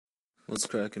What's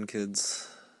cracking, kids?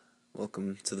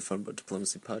 Welcome to the Fun But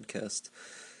Diplomacy podcast.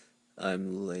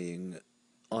 I'm laying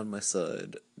on my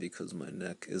side because my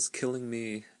neck is killing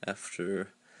me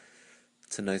after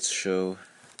tonight's show.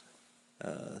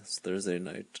 It's Thursday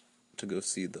night to go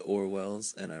see the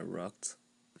Orwells, and I rocked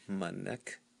my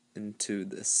neck into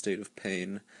this state of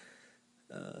pain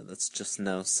that's just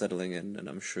now settling in, and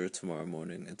I'm sure tomorrow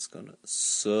morning it's gonna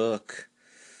suck.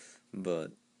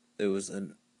 But it was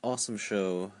an awesome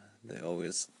show. They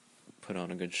always put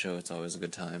on a good show. It's always a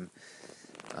good time.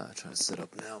 Trying to sit up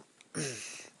now.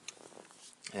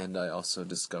 And I also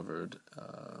discovered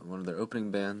one of their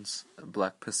opening bands,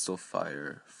 Black Pistol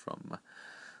Fire from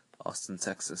Austin,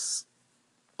 Texas.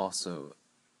 Also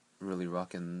really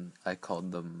rockin'. I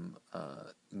called them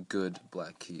good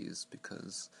Black Keys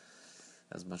because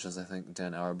as much as I think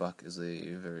Dan Auerbach is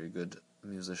a very good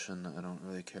musician, I don't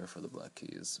really care for the Black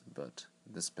Keys, but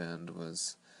this band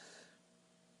was,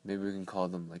 maybe we can call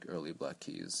them like early Black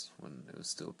Keys when it was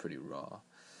still pretty raw.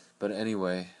 But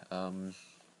anyway,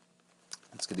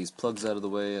 let's get these plugs out of the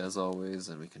way as always,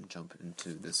 and we can jump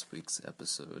into this week's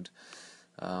episode.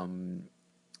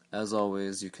 As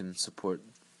always, you can support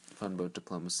Funboat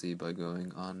Diplomacy by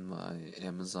going on my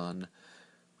Amazon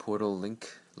portal link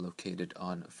located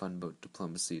on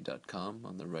funboatdiplomacy.com.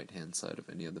 On the right-hand side of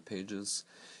any of the pages,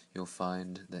 you'll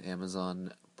find the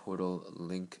Amazon portal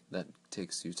link that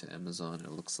takes you to Amazon.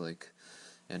 It looks like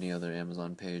any other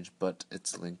Amazon page, but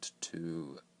it's linked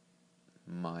to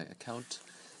my account,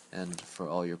 and for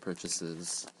all your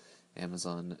purchases,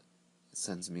 Amazon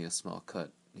sends me a small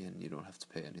cut, and you don't have to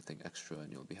pay anything extra,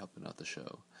 and you'll be helping out the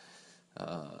show.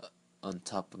 On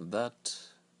top of that,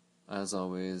 as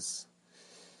always,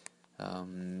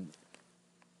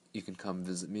 you can come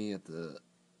visit me at the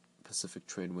Pacific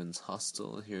Tradewinds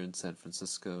Hostel here in San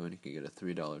Francisco, and you can get a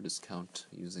 $3 discount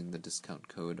using the discount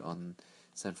code on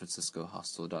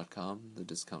sanfranciscohostel.com. The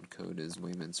discount code is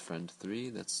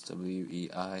WaymansFriend3. That's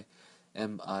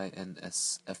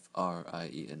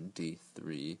WEIMINSFRIEND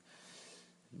 3.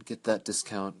 Get that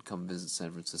discount. Come visit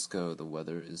San Francisco. The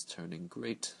weather is turning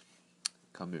great.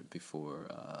 Come here before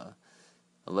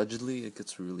allegedly it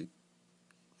gets really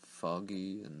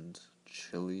foggy and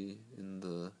chilly in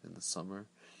the summer.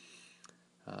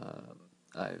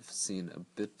 I've seen a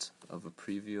bit of a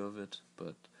preview of it,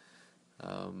 but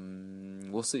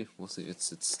we'll see.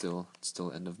 It's still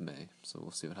end of May, so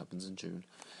we'll see what happens in June.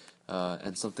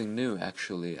 And something new,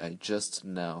 actually, I just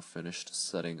now finished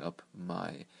setting up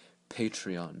my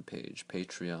Patreon page.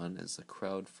 Patreon is a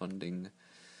crowdfunding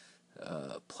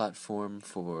platform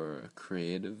for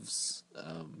creatives,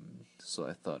 so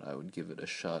I thought I would give it a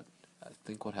shot. I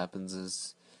think what happens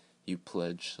is you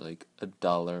pledge like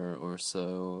 $1 or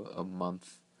so a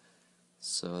month,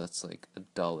 so that's like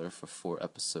 $1 for 4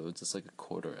 episodes. It's like a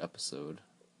quarter episode.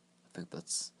 I think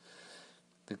that's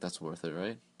worth it,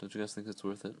 right? Don't you guys think it's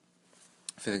worth it?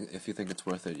 If you think it's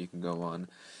worth it, you can go on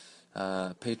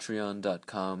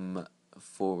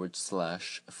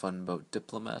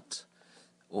patreon.com/funboatdiplomat,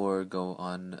 or go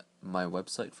on my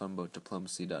website,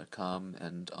 funboatdiplomacy.com,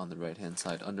 and on the right-hand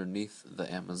side, underneath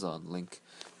the Amazon link,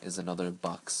 is another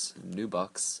new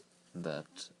box,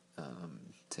 that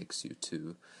takes you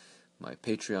to my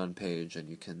Patreon page, and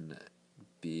you can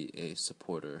be a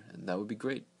supporter, and that would be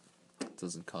great. It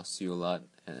doesn't cost you a lot,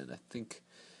 and I think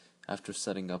after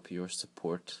setting up your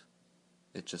support,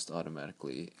 it just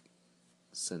automatically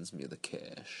sends me the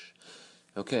cash.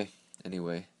 Okay,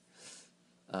 anyway,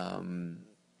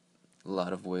 a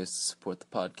lot of ways to support the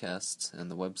podcast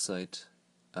and the website,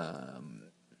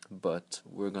 but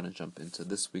we're going to jump into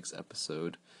this week's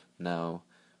episode now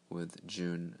with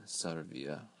June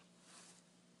Saravia.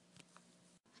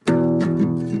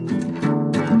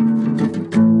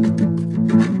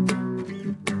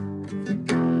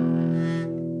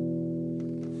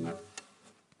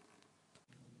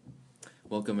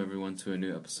 Welcome everyone to a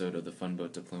new episode of the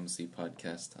Funboat Diplomacy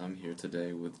podcast. I'm here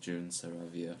today with June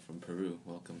Saravia from Peru.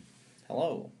 Welcome.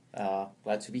 Hello.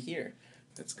 Glad to be here.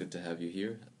 It's good to have you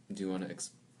here. Do you want to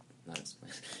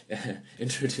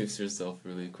introduce yourself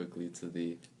really quickly to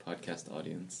the podcast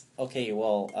audience? Okay,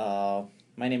 well,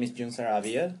 my name is June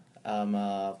Saravia. I'm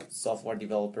a software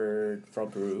developer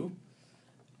from Peru.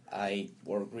 I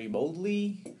work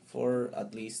remotely for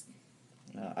at least,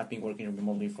 I've been working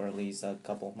remotely for at least a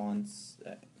couple of months.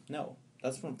 No,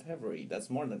 that's from February. That's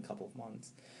more than a couple of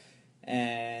months.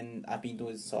 And I've been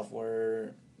doing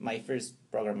software. My first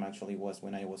program actually was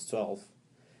when I was 12.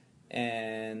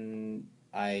 And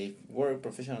I worked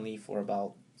professionally for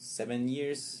about 7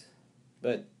 years,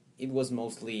 but it was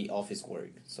mostly office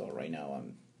work. So right now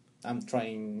I'm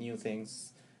trying new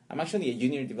things. I'm actually a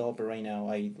junior developer right now.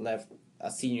 I left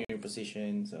a senior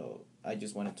position, so I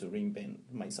just wanted to reinvent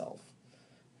myself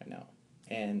right now.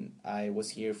 And I was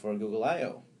here for Google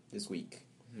I/O this week.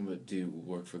 But do you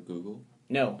work for Google?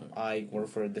 No, I work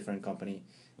for a different company.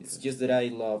 It's Okay. just that I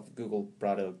love Google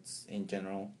products in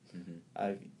general. Mm-hmm.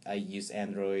 I use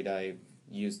Android. I've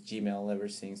used Gmail ever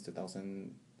since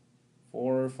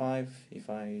 2004 or 5, if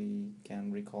I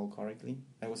can recall correctly.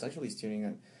 I was actually a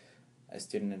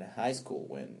student at a high school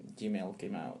when Gmail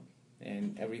came out,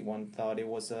 and everyone thought it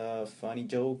was a funny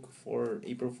joke for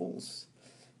April Fools.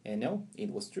 And no,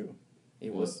 it was true.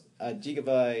 It was a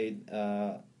gigabyte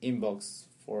inbox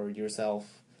for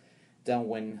yourself, than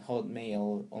when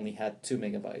Hotmail only had 2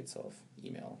 megabytes of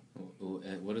email.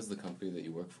 And what is the company that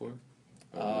you work for?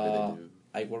 Or what Uh, do they do?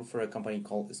 I work for a company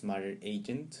called Smarter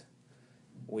Agent,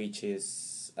 which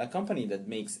is a company that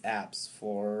makes apps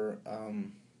for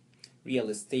real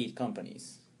estate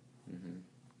companies. Mm-hmm.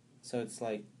 So it's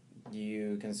like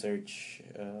you can search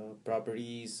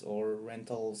properties or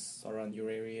rentals around your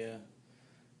area,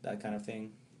 that kind of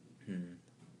thing. Hmm.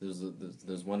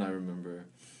 There's one I remember.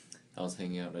 I was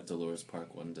hanging out at Dolores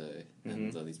Park one day,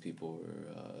 and these people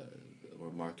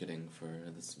were marketing for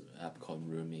this app called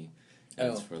Roomy.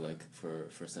 And it's Oh. for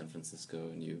for San Francisco,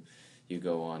 and you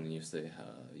go on and you say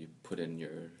you put in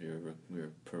your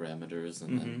parameters,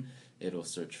 and then it'll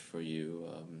search for you.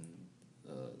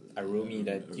 A roomie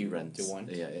that you rent.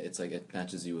 want? Yeah, it's like it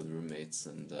matches you with roommates,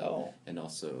 and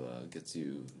also gets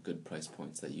you good price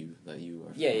points that you are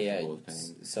comfortable with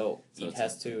paying. So it it's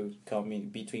has to come in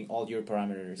between all your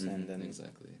parameters, and then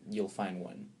exactly. you'll find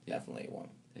one. Yeah. Definitely one.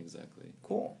 Exactly.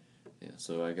 Cool. Yeah.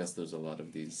 So I guess there's a lot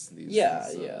of these Yeah,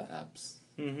 these, yeah. apps.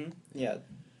 Mm-hmm. Yeah.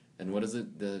 And what is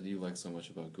it that you like so much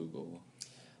about Google?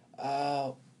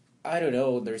 I don't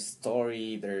know. Their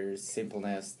story, their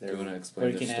simpleness, Do their you want to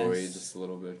explain their story quirkiness. just a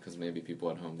little bit? Because maybe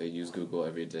people at home, they use Google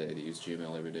every day, they use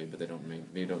Gmail every day, but they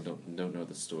don't know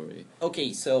the story.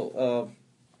 Okay, so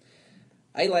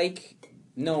I like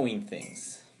knowing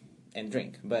things and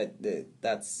drink, but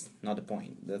that's not the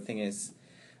point. The thing is,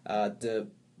 the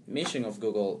mission of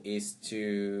Google is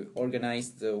to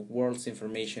organize the world's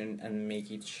information and make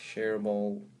it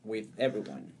shareable with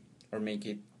everyone, or make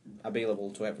it available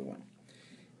to everyone.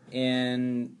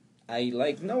 And I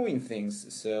like knowing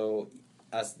things, so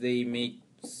as they make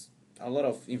a lot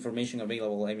of information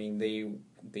available, I mean,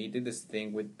 they did this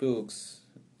thing with books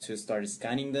to start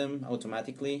scanning them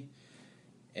automatically,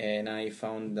 and I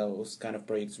found those kind of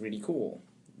projects really cool.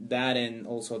 That, and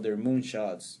also their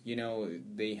moonshots. You know,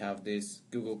 they have this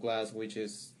Google Glass, which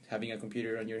is having a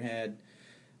computer on your head,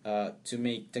 to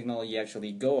make technology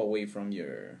actually go away from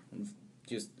your,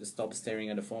 just stop staring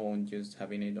at the phone, just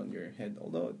having it on your head.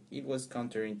 Although it was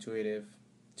counterintuitive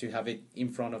to have it in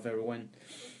front of everyone.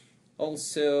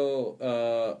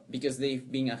 Also, because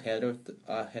they've been ahead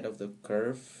of the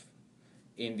curve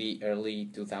in the early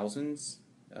 2000s.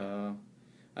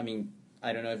 I mean,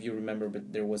 I don't know if you remember,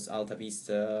 but there was Alta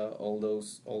Vista, all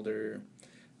those older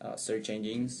search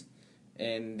engines,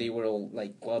 and they were all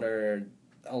like cluttered,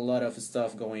 a lot of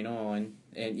stuff going on,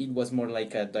 and it was more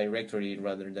like a directory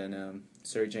rather than a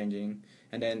search engine.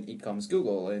 And then it comes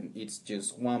Google, and it's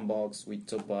just one box with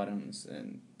two buttons,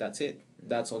 and that's it.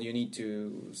 That's all you need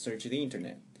to search the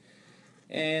internet.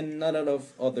 And not a lot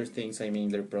of other things. I mean,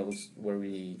 their products were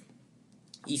really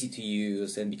easy to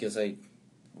use, and because I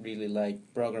really like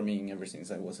programming ever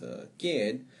since I was a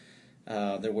kid,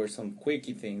 there were some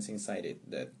quirky things inside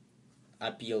it that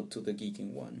appealed to the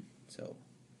geeking one. So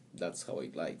that's how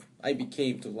I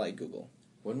became to like Google.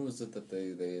 When was it that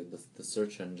the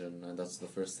search engine, and that's the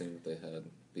first thing that they had,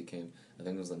 became, I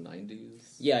think it was the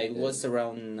 90s? Yeah, it was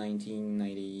around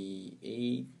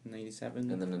 1998,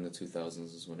 97. And then in the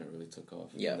 2000s is when it really took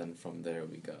off. Yeah. And then from there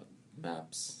we got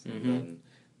maps, and Mhm. then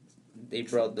They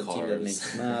brought the team that Cars.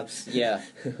 makes maps. Yeah,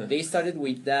 they started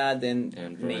with that, then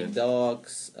Android. made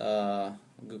Docs,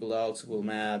 Google Docs, Google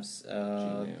Maps,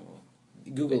 Gmail.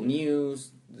 Google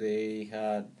News. They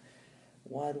had,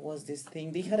 what was this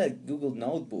thing? They had a Google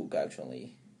Notebook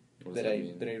actually. What does that that I-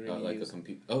 mean? that I really like use. a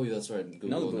computer. Oh, yeah, that's right.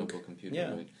 Google Notebook. computer.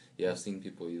 Yeah. Right? Yeah, I've seen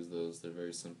people use those. They're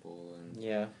very simple, and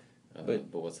Yeah, but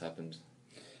what's happened?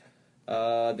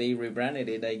 they rebranded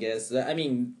it, I guess. I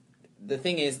mean, the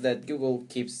thing is that Google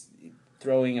keeps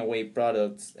throwing away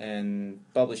products and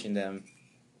publishing them,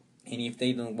 and if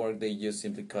they don't work, they just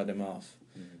simply cut them off.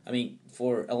 Mhm. I mean,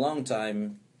 for a long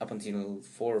time, up until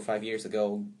 4 or 5 years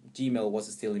ago, Gmail was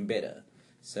still in beta.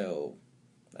 So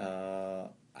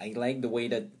I like the way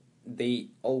that they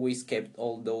always kept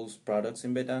all those products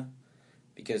in beta,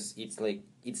 because it's like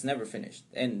it's never finished,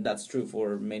 and that's true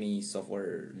for many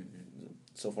software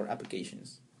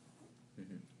applications.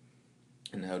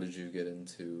 And how did you get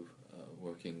into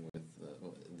working with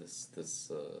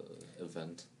this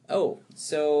event? Oh,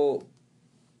 so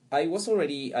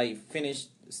I finished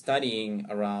studying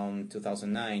around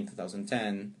 2009,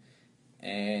 2010,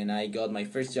 and I got my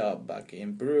first job back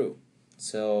in Peru.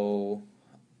 So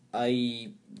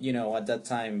at that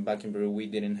time back in Peru, we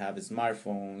didn't have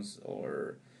smartphones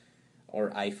or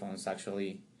iPhones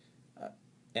actually.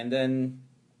 And then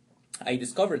I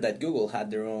discovered that Google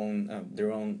had their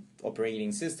own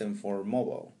operating system for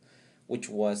mobile, which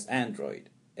was Android,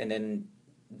 and then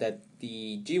that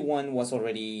the G1 was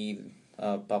already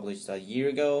published a year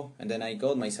ago, and then I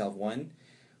got myself one,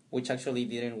 which actually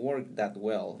didn't work that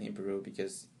well in Peru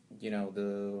because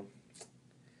the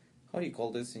how do you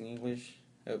call this in English?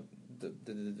 The the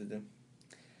the, the, the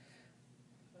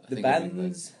I the think you mean,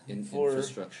 bands for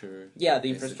infrastructure. yeah, the basically.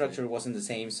 infrastructure wasn't the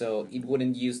same, so it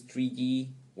wouldn't use 3G,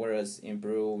 whereas in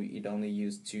Peru it only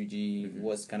used 2G. It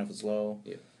was kind of slow.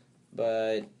 Yeah.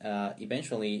 But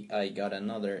eventually I got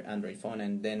another Android phone,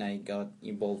 and then I got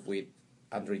involved with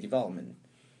Android development,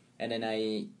 and then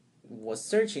I was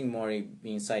searching more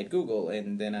inside Google,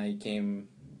 and then I came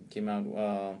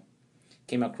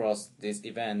across this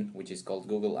event which is called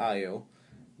Google I/O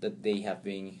that they have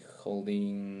been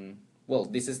holding. Well,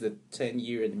 this is the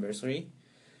 10-year anniversary,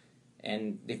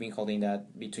 and they've been holding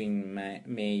that between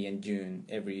May and June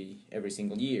every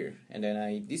single year. And then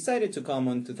I decided to come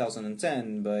on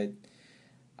 2010, but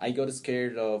I got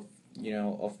scared of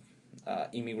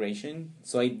immigration,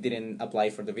 so I didn't apply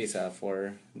for the visa,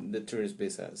 for the tourist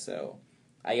visa. So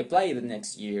I applied the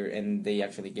next year, and they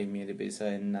actually gave me the visa,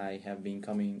 and I have been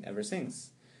coming ever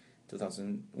since.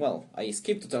 2000. Well, I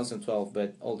skipped 2012,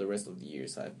 but all the rest of the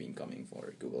years I've been coming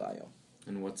for Google I/O.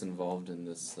 And what's involved in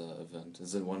this event?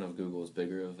 Is it one of Google's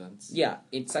bigger events? Yeah,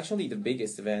 it's actually the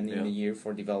biggest event in Yeah. the year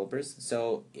for developers.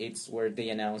 So it's where they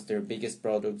announce their biggest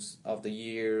products of the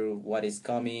year, what is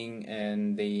coming,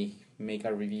 and they make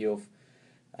a review of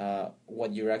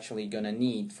what you're actually gonna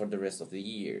need for the rest of the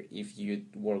year. If you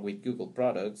work with Google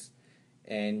products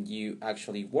and you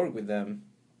actually work with them,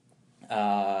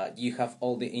 you have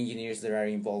all the engineers that are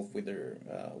involved with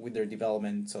their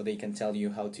development, so they can tell you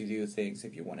how to do things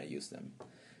if you want to use them,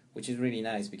 which is really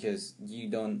nice because you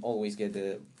don't always get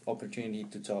the opportunity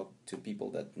to talk to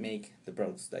people that make the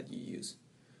products that you use.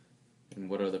 And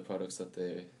what are the products that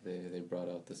they brought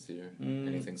out this year?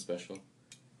 Anything special?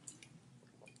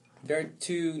 There are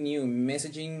two new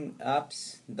messaging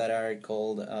apps that are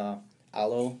called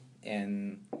Allo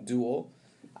and Duo.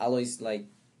 Allo is like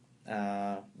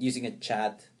using a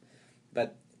chat,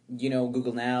 but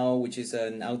Google Now, which is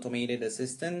an automated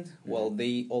assistant. Well,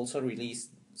 they also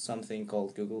released something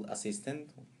called Google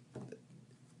Assistant.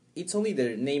 It's only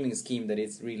their naming scheme that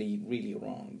is really, really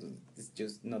wrong. It's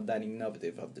just not that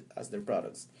innovative as their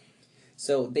products.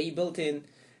 So they built in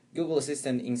Google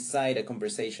Assistant inside a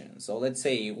conversation. So let's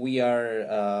say we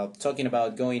are talking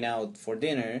about going out for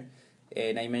dinner,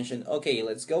 and I mentioned, okay,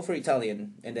 let's go for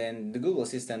Italian, and then the Google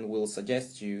Assistant will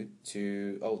suggest you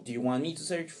to, do you want me to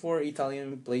search for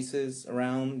Italian places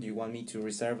around? Do you want me to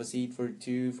reserve a seat for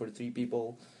 3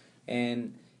 people?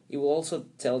 And it will also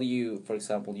tell you, for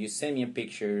example, you send me a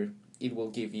picture, it will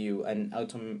give you an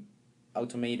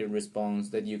automated response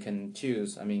that you can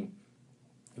choose. I mean,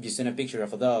 if you send a picture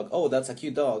of a dog, oh, that's a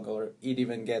cute dog, or it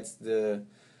even gets the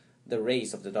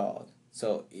race of the dog.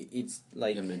 So it's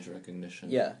like image recognition.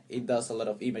 Yeah, it does a lot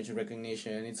of image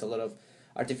recognition. It's a lot of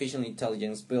artificial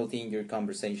intelligence built in your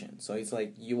conversation. So it's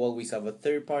like you always have a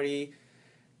third party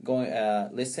going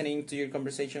listening to your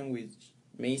conversation, which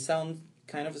may sound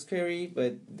kind of scary,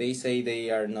 but they say they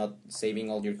are not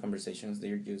saving all your conversations.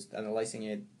 They're just analyzing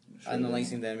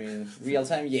them in real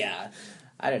time. Yeah,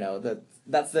 I don't know.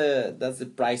 That's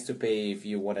the price to pay if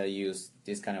you want to use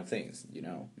these kind of things.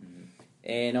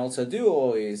 And also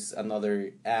Duo is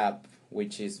another app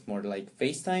which is more like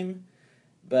FaceTime,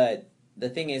 but the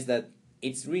thing is that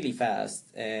it's really fast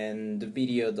and the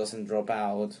video doesn't drop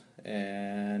out,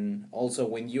 and also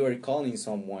when you are calling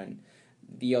someone,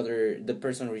 the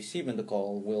person receiving the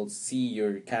call will see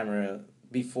your camera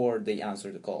before they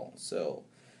answer the call, so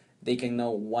they can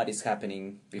know what is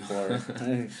happening before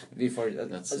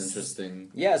That's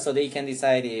interesting. Yeah, so they can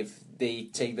decide if they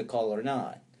take the call or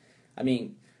not. I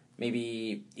mean,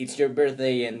 maybe it's your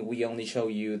birthday and we only show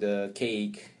you the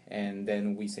cake, and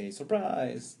then we say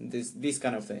surprise. These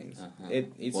kind of things.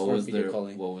 It's for video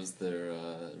calling. What was their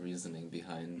reasoning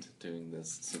behind doing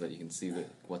this, so that you can see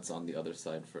what's on the other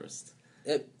side first?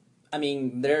 I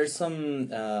mean, there's some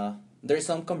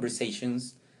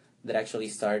conversations that actually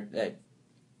start.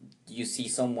 You see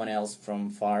someone else from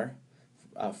far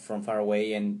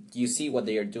away, and you see what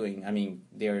they are doing. I mean,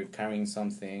 they are carrying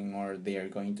something, or they are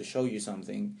going to show you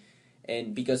something,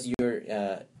 and because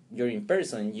you're in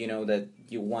person, you know that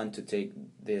you want to take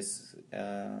this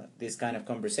kind of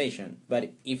conversation.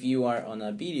 But if you are on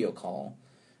a video call,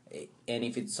 and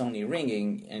if it's only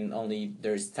ringing and only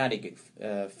their static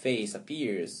face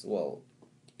appears, well,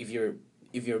 if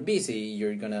you're busy,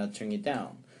 you're gonna turn it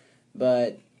down.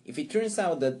 But if it turns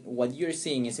out that what you're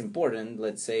seeing is important,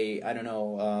 let's say, I don't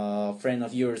know, a friend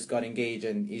of yours got engaged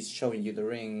and is showing you the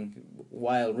ring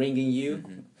while ringing you,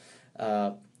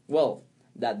 well,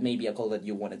 that may be a call that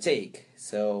you want to take.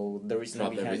 So the reason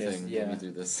Drop behind everything. this, yeah, Let me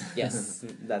do this. yes,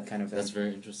 that kind of thing. That's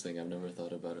very interesting. I've never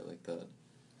thought about it like that,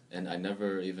 and I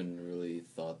never even really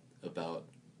thought about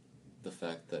the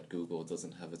fact that Google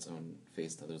doesn't have its own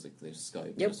FaceTime. There's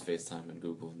Skype, Yep. there's FaceTime, and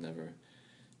Google never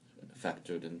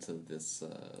factored into this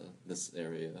this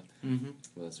area. Mm-hmm.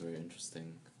 Well, that's very interesting.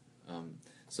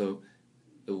 So,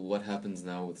 what happens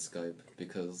now with Skype?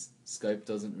 Because Skype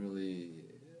doesn't really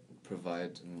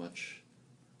provide much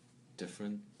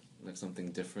different, like something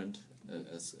different,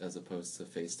 as opposed to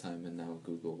FaceTime, and now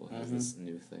Google has this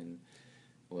new thing.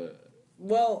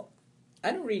 Well,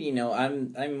 I don't really know.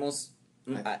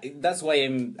 That's why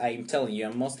I'm telling you,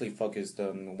 I'm mostly focused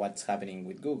on what's happening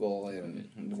with Google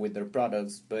and with their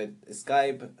products. But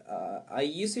Skype, I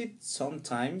use it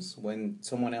sometimes when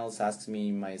someone else asks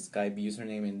me my Skype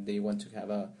username and they want to have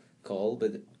a call,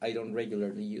 but I don't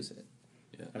regularly use it.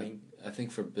 Yeah, I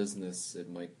think for business it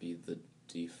might be the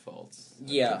default.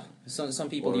 Yeah, some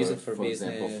people use it for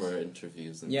business. For example, for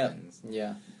interviews and yeah, things.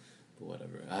 yeah. But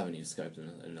whatever. I haven't used Skype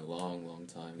in a long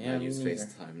time. Yeah, I me use neither.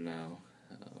 FaceTime now,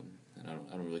 and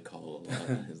I don't really call a lot.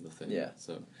 Is the thing. Yeah.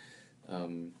 So,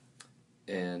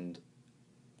 and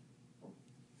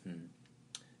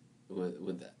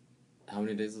with that, how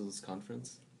many days is this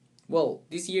conference? Well,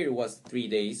 this year was 3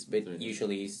 days, but 3 days.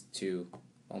 usually it's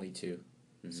only two.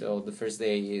 Mm-hmm. So the first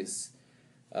day is,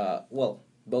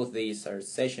 both days are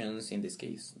sessions. In this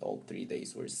case, all 3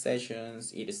 days were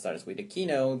sessions. It starts with a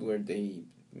keynote where they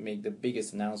make the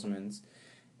biggest announcements,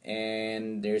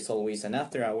 and there's always an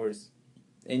after hours,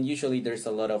 and usually there's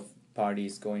a lot of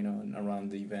parties going on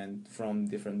around the event from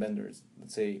different vendors.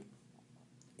 Let's say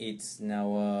it's now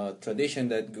a tradition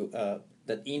that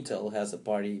that Intel has a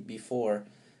party before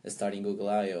starting Google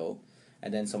I/O,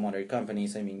 and then some other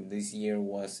companies. I mean, this year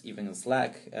was even a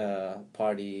Slack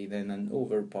party, then an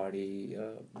Uber party.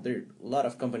 There are a lot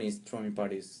of companies throwing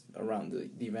parties around the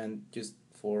event just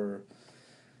for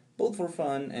both for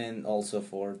fun and also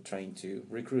for trying to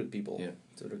recruit people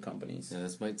to their companies. Yeah,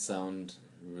 this might sound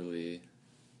really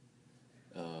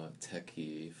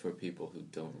techie for people who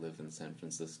don't live in San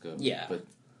Francisco. Yeah. But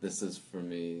this is for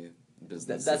me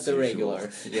business. That's as the usual. regular.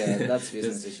 Yeah, that's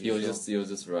business as usual. You'll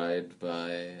just ride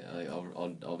by.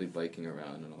 I'll be biking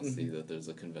around and I'll see that there's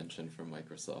a convention for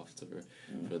Microsoft or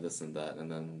for this and that,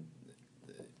 and then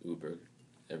Uber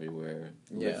everywhere.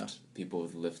 Yeah. People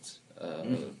with Lyft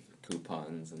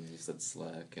coupons, and you said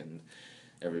Slack, and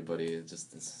everybody is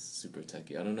super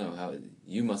techy. I don't know how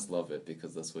you must love it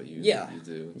because that's what you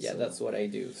do. Yeah, so. That's what I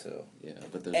do. So Yeah,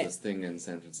 but there's this thing in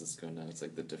San Francisco now. It's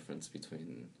like the difference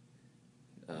between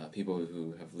people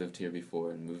who have lived here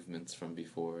before and movements from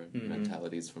before,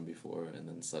 mentalities from before, and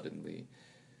then suddenly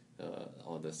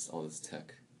all this tech.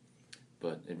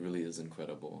 But it really is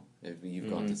incredible. If you've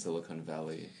gone to Silicon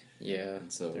Valley,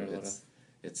 and so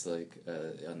it's like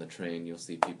on the train you'll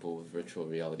see people with virtual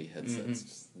reality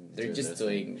headsets. They're just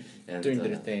doing their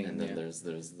thing. And then there's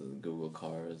the Google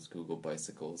cars, Google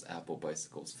bicycles, Apple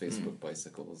bicycles, Facebook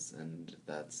bicycles, and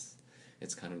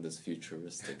it's kind of this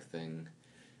futuristic thing.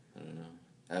 I don't know.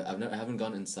 I haven't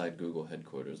gone inside Google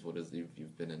headquarters. What is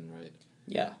you've been in, right?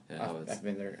 Yeah, I've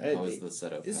been there. How is the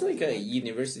setup? It's like a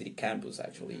university campus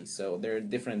actually. So there are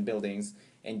different buildings,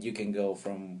 and you can go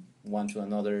from one to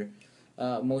another.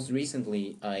 Most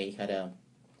recently, I had a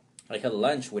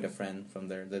lunch with a friend from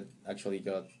there that actually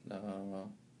got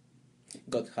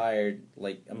hired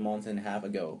like a month and a half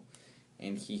ago,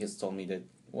 and he has told me that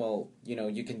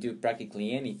you can do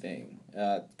practically anything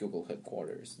at Google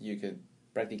headquarters. You could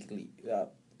practically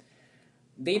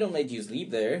they don't let you sleep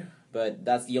there, but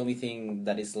that's the only thing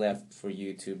that is left for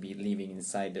you to be living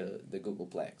inside the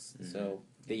Googleplex. So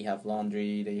they have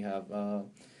laundry, they have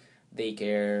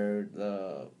daycare,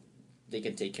 they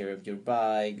can take care of your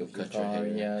bike, of your car.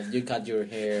 You cut your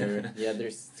hair.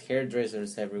 There's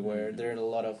hairdressers everywhere. There are a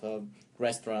lot of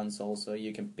restaurants also.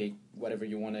 You can pick whatever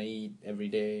you want to eat every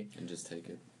day and just take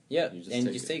it. You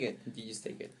just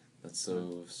take it. That's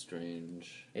so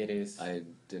strange. It is. I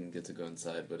didn't get to go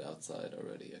inside, but outside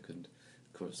already I could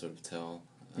sort of tell.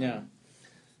 Yeah.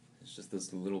 It's just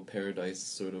this little paradise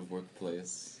sort of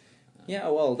workplace. Yeah,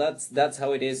 well, that's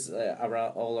how it is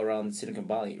around all around Silicon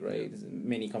Valley, right? Yeah.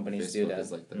 Many companies do Facebook that.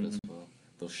 is like that as well.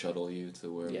 They'll shuttle you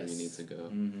to wherever you need to go.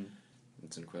 Mm-hmm.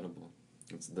 It's incredible.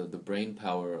 It's the brain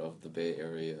power of the Bay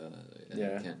Area.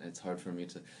 Yeah. It's hard for me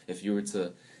to if you were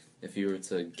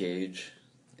to gauge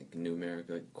like numeric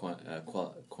like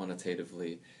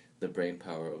quantitatively the brain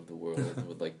power of the world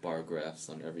with like bar graphs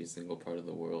on every single part of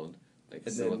the world. Like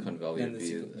And Silicon Valley would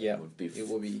be it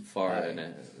would be far high.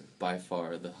 and by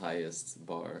far the highest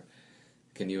bar.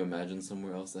 Can you imagine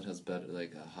somewhere else that has better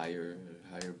like a higher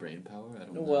brain power? I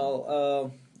don't know.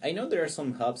 Well, I know there are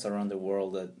some hubs around the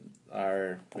world that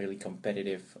are really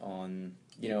competitive on,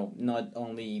 not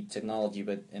only technology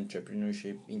but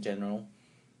entrepreneurship in general.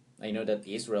 I know that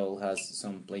Israel has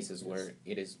some places where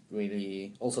it is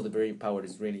really, also the brain power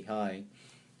is really high.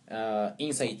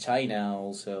 Inside China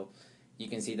also, you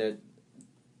can see that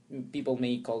people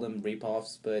may call them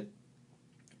rip-offs, but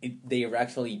they are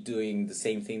actually doing the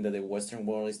same thing that the Western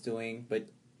world is doing, but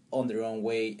on their own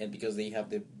way, and because they have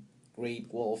the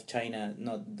Great Wall of China,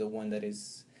 not the one that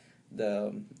is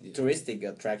the touristic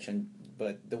attraction,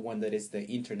 but the one that is the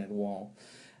internet wall,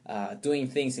 doing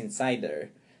things inside there.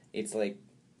 It's like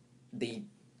they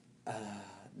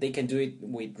can do it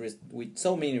with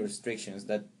so many restrictions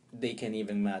that they can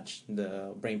even match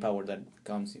the brain power that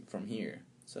comes from here.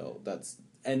 So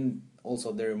and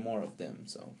also there are more of them.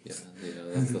 So yeah,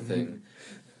 that's the thing.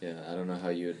 Yeah, I don't know how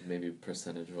you would maybe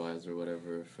percentage-wise or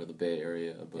whatever for the Bay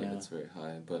Area, but it's very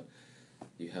high. But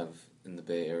you have, in the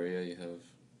Bay Area, you have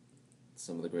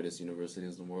some of the greatest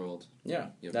universities in the world. Yeah,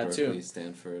 you have that Berkeley, too.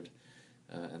 Stanford,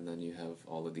 and then you have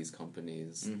all of these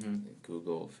companies, like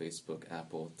Google, Facebook,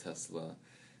 Apple, Tesla,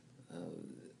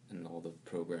 and all the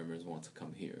programmers want to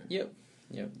come here. Yep,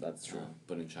 that's true.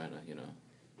 But in China,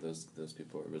 those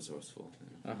people are resourceful.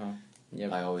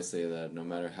 Yep. I always say that no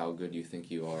matter how good you think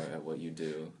you are at what you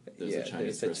do, there's a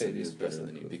Chinese person who's better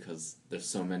than you because there's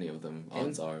so many of them.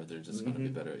 Odds are they're just going to be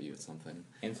better at you at something.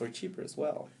 And for cheaper as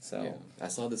well. So yeah. I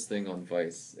saw this thing on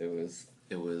Vice. It was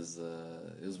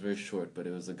very short, but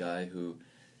it was a guy who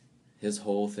his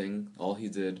whole thing, all he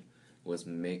did was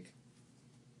make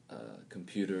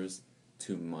computers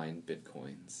to mine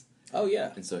bitcoins. Oh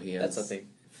yeah. And so he has a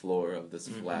floor of this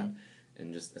flat,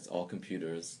 and just it's all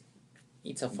computers.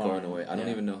 It's a farm. Going away. I don't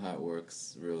even know how it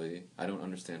works, really. I don't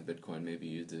understand Bitcoin. Maybe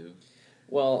you do.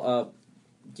 Well,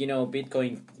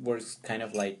 Bitcoin works kind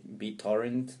of like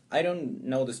BitTorrent. I don't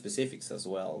know the specifics as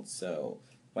well, so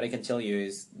what I can tell you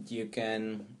is you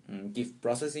can give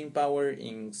processing power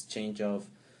in exchange of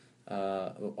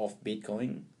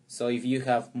Bitcoin. So if you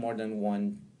have more than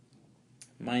one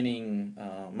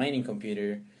mining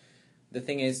computer, the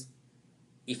thing is,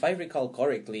 if I recall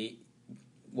correctly,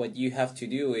 what you have to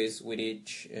do is with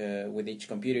each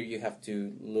computer you have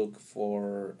to look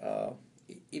for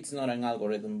it's not an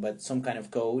algorithm but some kind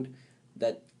of code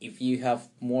that if you have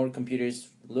more computers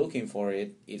looking for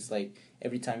it, it's like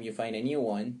every time you find a new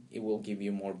one it will give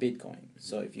you more Bitcoin.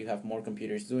 So if you have more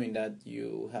computers doing that,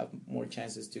 you have more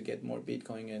chances to get more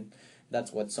Bitcoin, and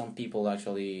that's what some people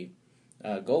actually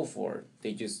go for.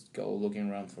 They just go looking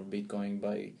around for Bitcoin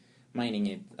by mining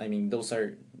it. I mean, those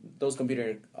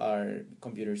computers are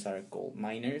called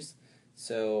miners.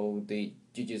 So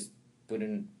you just put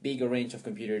in bigger range of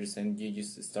computers and you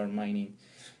just start mining.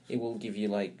 It will give you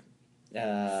like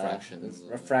a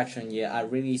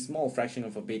really small fraction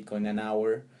of a Bitcoin an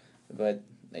hour, but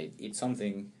it's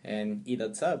something and it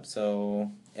adds up.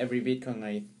 So every Bitcoin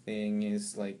I think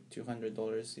is like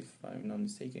 $200 if I'm not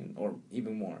mistaken, or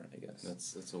even more, I guess.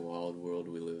 That's a wild world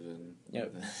we live in.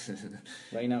 Yep.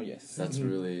 Right now, yes. That's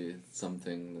really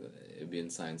something that it'd be in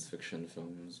science fiction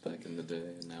films back in the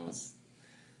day, and now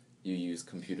you use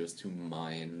computers to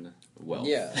mine wealth.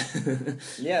 Yeah.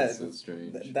 Yeah. It's so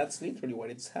strange. That's literally what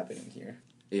is happening here.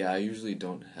 Yeah, I usually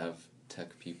don't have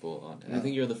tech people on. No. I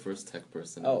think you're the first tech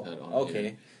person I've had on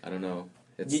here. I don't know.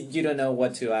 You don't know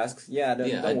what to ask? Yeah,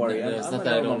 don't worry. It's not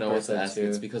that I don't know what to ask.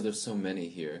 It's because there's so many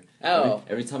here. Oh.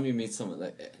 Every time you meet someone,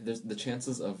 like there's the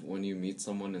chances of when you meet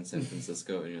someone in San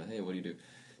Francisco and you're like, hey, what do you do?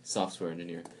 Software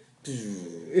engineer.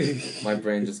 My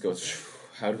brain just goes,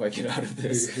 how do I get out of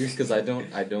this? Because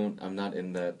I'm not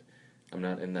in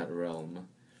that realm.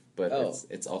 But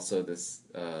it's also this.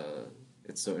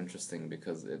 It's so interesting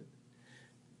because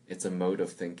it's a mode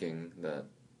of thinking that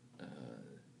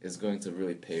is going to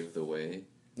really pave the way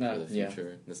for the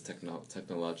future. This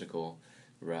technological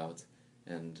route,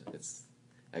 and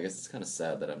I guess it's kind of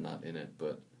sad that I'm not in it,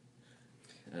 but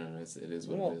I don't know. It is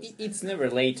what it is. It's never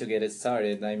late to get it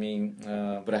started. I mean,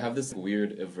 but I have this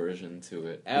weird aversion to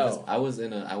it because I was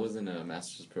in a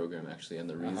master's program actually, and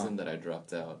the reason that I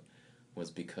dropped out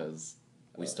was because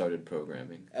we started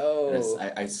programming. Oh. And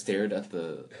I stared at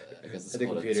the, I guess it's At the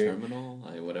called computer. a terminal,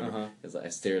 whatever. Uh-huh. I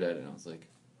stared at it and I was like,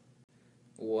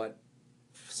 What?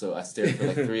 so I stared for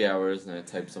like 3 hours and I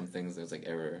typed some things and it was like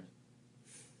error.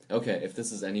 Okay, if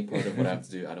this is any part of what I have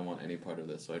to do, I don't want any part of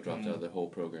this, so I dropped out of the whole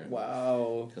program.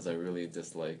 Wow. Because I really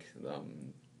dislike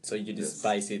So you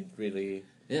despise it, really?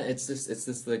 Yeah, it's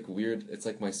this like weird. It's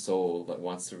like my soul that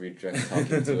wants to reject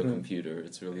talking to a computer.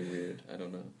 It's really weird. I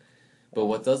don't know. But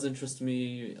what does interest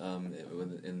me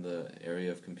in the area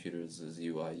of computers is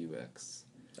UI UX.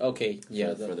 Okay,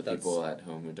 yeah. For the people at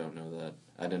home who don't know that,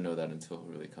 I didn't know that until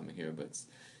really coming here. But it's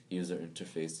user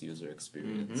interface, user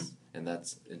experience, and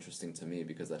that's interesting to me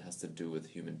because that has to do with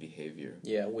human behavior.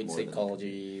 Yeah, with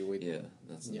psychology.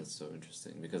 That's so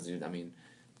interesting because I mean.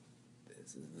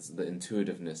 The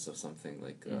intuitiveness of something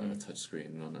like a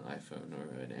touchscreen on an iPhone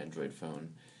or an Android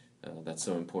phone, that's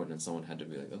so important. And someone had to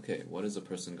be like, okay, what is a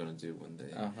person going to do when they,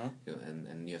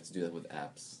 and you have to do that with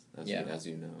apps, as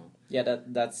you know. Yeah,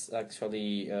 that's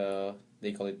actually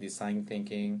they call it design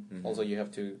thinking. Also, you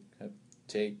have to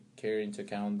take care into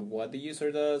account what the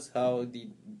user does, how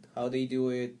they do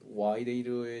it, why they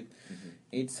do it.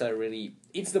 It's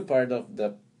the part of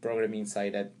the programming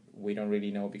side that we don't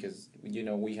really know because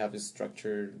we have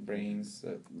structured brains.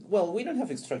 Well, we don't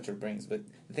have structured brains, but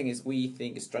the thing is we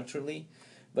think structurally.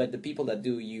 But the people that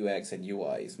do UX and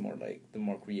UI is more like the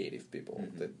more creative people,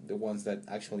 the ones that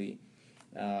actually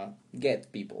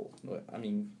get people. I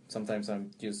mean, sometimes I'm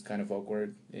just kind of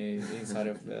awkward inside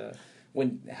of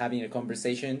when having a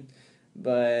conversation,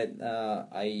 but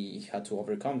I had to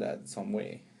overcome that some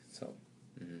way. So.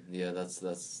 Yeah, that's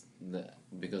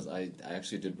because I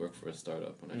actually did work for a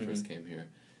startup when I first came here,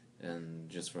 and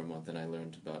just for a month, and I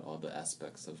learned about all the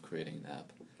aspects of creating an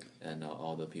app, and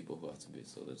all the people who have to be.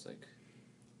 So there's like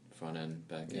front end,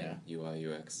 back end, UI,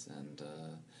 UX, and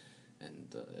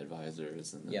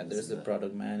advisors, and there's the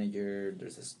product manager.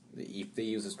 If they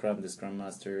use Scrum, the Scrum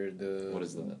Master. What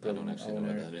is that? I don't actually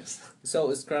know what that is.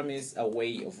 So Scrum is a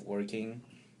way of working.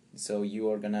 So you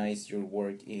organize your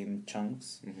work in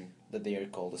chunks that they are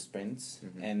called sprints,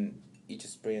 and each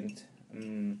sprint,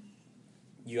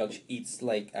 it's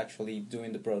like actually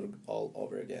doing the product all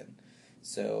over again.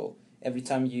 So every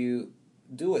time you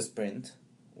do a sprint,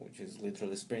 which is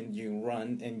literally a sprint, you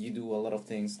run and you do a lot of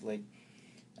things. Like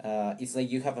it's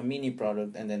like you have a mini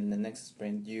product, and then the next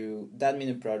sprint, that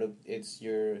mini product, it's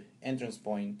your entrance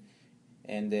point,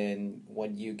 and then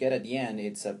what you get at the end,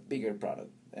 it's a bigger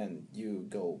product. And you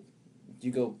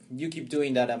keep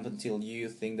doing that up until you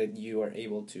think that you are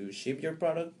able to ship your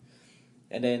product,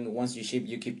 and then once you ship,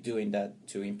 you keep doing that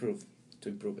to improve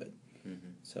it.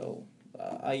 So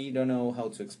I don't know how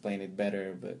to explain it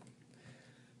better, but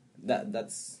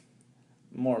that's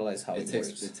more or less how it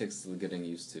works. It takes getting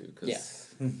used to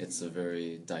because it's a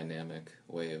very dynamic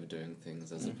way of doing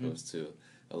things as opposed to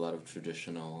a lot of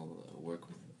traditional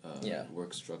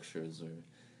work structures, or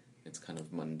it's kind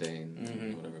of mundane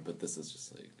or whatever. But this is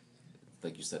just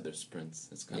like you said, there's sprints.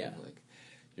 It's kind of like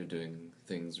you're doing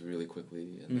things really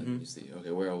quickly, and then you see,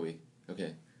 okay, where are we?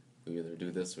 Okay, we either do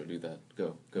this or do that.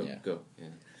 Go. Yeah.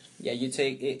 Yeah, you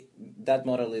take it. That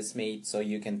model is made so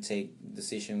you can take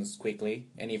decisions quickly,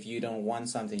 and if you don't want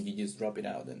something, you just drop it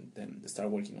out and then start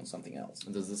working on something else.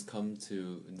 And does this come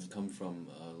from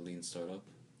a lean startup?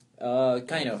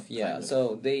 Kind of, yeah. Kind of.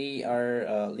 So they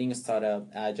are lean startup,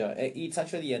 agile. It's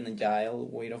actually an agile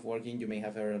way of working. You may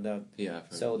have heard of that. Yeah,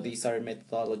 I've heard so of that. These are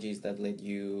methodologies that let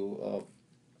you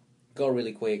go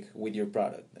really quick with your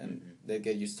product, and they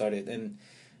get you started. And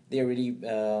they're really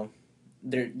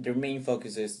their main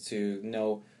focus is to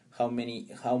know how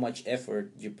much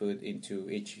effort you put into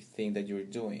each thing that you're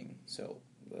doing. So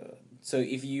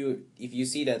if you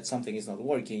see that something is not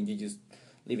working, you just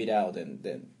leave it out, and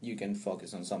then you can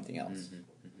focus on something else.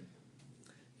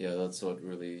 Yeah, that's what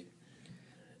really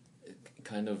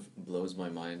kind of blows my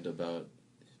mind about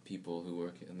people who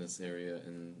work in this area,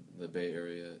 in the Bay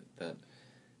Area, that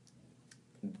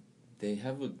they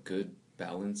have a good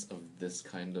balance of this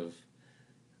kind of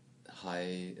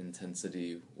high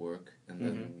intensity work, and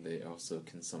then they also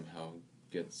can somehow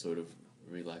get sort of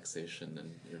relaxation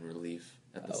and relief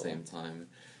at the same time.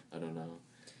 I don't know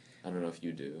if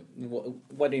you do.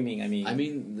 What do you mean? I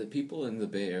mean the people in the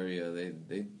Bay Area,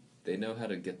 they know how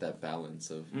to get that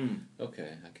balance of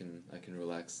okay, I can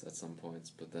relax at some points,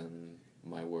 but then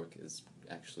my work is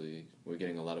actually, we're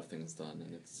getting a lot of things done,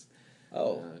 and it's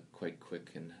quite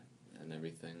quick and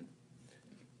everything.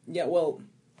 Yeah, well,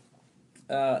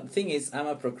 thing is, I'm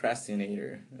a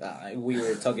procrastinator. We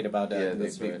were talking about that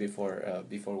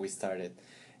before we started,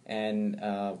 and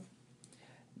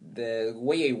the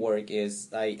way I work is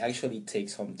I actually take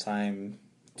some time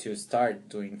to start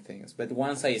doing things. But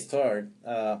once I start,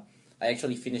 I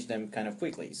actually finish them kind of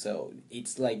quickly. So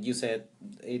it's like you said,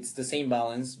 it's the same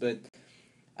balance. But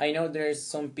I know there's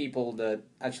some people that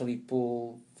actually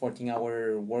pull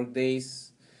 14-hour work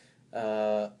days.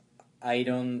 Uh, I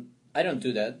don't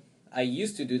do that. I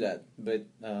used to do that, but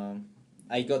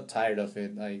I got tired of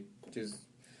it. I just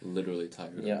Literally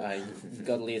tired of yeah, it. I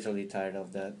got literally tired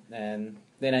of that, and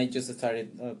then I just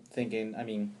started thinking. I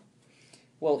mean,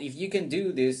 well, if you can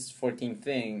do this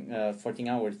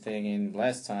 14-hour thing in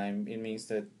less time, it means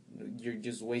that you're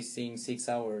just wasting 6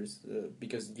 hours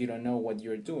because you don't know what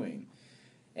you're doing.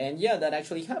 And yeah, that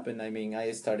actually happened. I mean,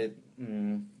 I started.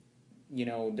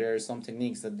 There are some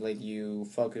techniques that let you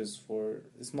focus for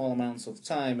small amounts of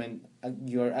time, and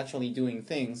you're actually doing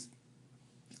things.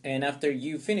 And after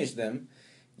you finish them,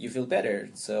 you feel better.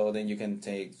 So then you can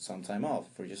take some time off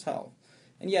for yourself.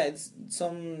 And yeah,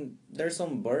 there's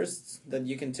some bursts that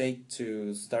you can take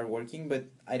to start working, but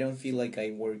I don't feel like I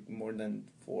work more than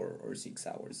 4 or 6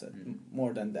 hours,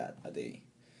 more than that a day.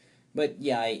 But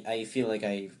yeah, I feel like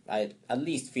I at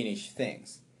least finish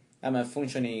things. I'm a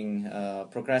functioning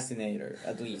procrastinator,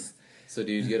 at least. So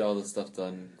do you get all the stuff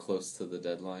done close to the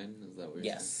deadline? Is that what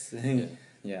you're Yes. saying? Yeah.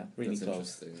 Yeah, really That's close.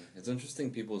 interesting. It's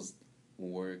interesting people's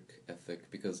work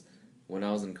ethic because when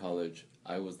I was in college,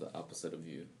 I was the opposite of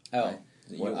you. Oh,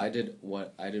 what I did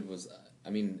was,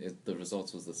 I mean, the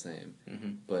results was the same,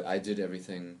 but I did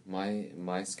everything.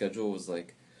 My schedule was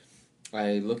like,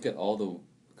 I look at all the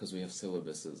because we have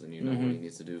syllabuses and you know what you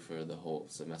need to do for the whole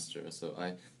semester. So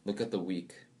I look at the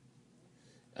week,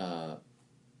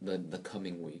 the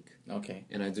coming week, Okay.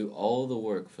 and I do all the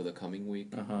work for the coming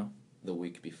week Uh-huh. the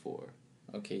week before.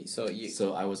 Okay, so you.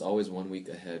 So I was always 1 week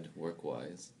ahead work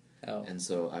wise, Oh. and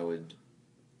so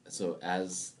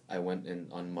as I went in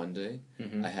on Monday,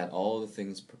 Mhm. I had all the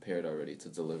things prepared already to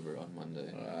deliver on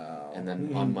Monday, Wow. and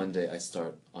then on Monday I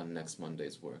start on next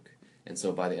Monday's work, and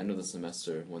so by the end of the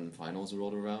semester, when the finals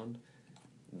rolled around,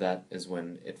 that is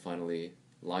when it finally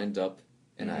lined up.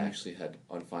 And I actually had,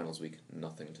 on finals week,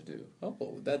 nothing to do.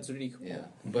 Oh, that's really cool. Yeah.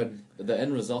 But the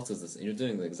end result is this. You're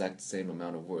doing the exact same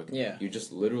amount of work. Yeah. You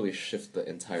just literally shift the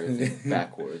entire thing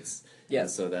backwards. Yeah. And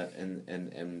so that,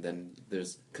 and then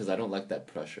there's, because I don't like that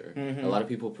pressure. Mhm. A lot of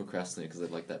people procrastinate because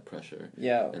they like that pressure.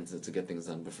 Yeah. And to get things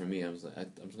done. But for me, I was like,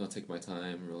 I'm just going to take my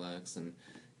time, relax, and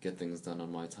get things done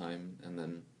on my time. And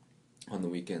then on the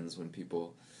weekends when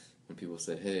people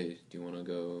said, hey, do you want to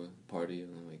go party?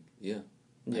 And I'm like, yeah.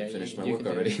 Yeah, I finished my you work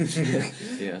can do already. it.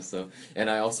 Yeah, so, and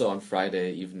I also on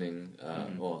Friday evening,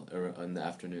 or in the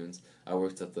afternoons, I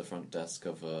worked at the front desk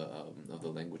of the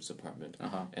language department.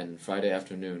 Uh-huh. And Friday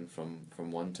afternoon from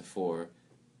 1 to 4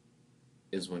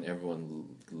 is when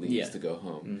everyone leaves Yeah. to go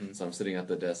home. So I'm sitting at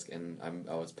the desk and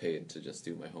I was paid to just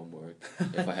do my homework.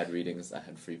 If I had readings, I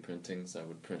had free printing, so I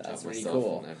would print That's out really myself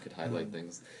cool. and I could highlight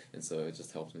things. And so it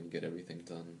just helped me get everything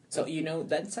done. So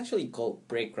that's actually called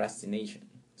procrastination.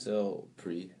 So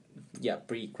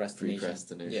procrastination.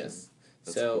 Precrastination. Yes.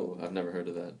 That's So cool. I've never heard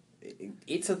of that.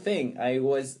 it's a thing. I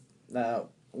was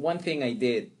one thing I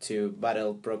did to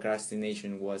battle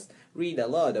procrastination was read a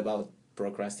lot about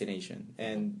procrastination,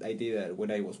 and I did that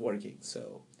when I was working.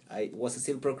 So I was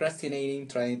still procrastinating,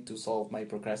 trying to solve my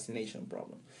procrastination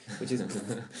problem, which is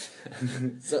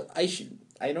so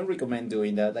I don't recommend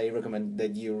doing that. I recommend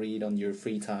that you read on your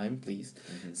free time, please.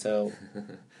 So.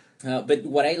 But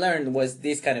what I learned was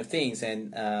these kind of things,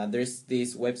 and there's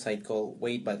this website called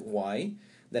Wait But Why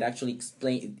that actually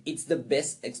it's the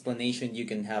best explanation you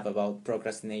can have about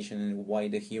procrastination and why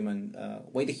the human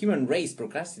race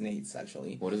procrastinates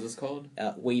actually. What is this called?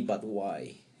 Wait But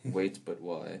Why. Wait, but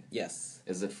why? Yes.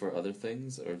 Is it for other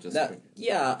things or just That, for...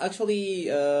 yeah, actually,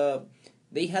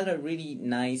 they had a really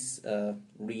nice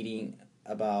reading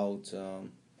about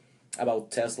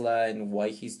Tesla and why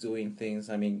he's doing things.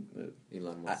 I mean,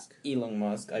 Elon Musk? Elon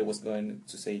Musk. I was going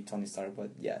to say Tony Stark,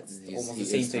 but yeah, it's almost the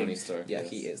same thing. Tony Stark, Yeah, yes.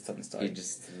 he is Tony Stark.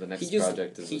 The next He just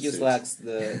project is he the just suit. lacks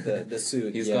the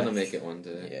suit. He's yeah. gonna make it one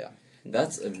day. Yeah,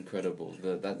 That's incredible.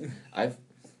 I've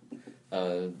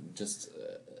just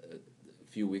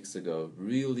a few weeks ago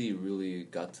really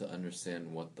got to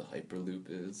understand what the Hyperloop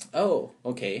is. Oh,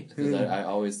 okay. Because I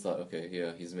always thought, okay,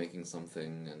 yeah, he's making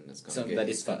something and it's gonna Something that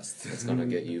is fast. It's gonna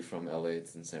get you from LA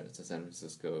to San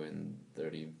Francisco in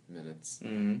 30 minutes.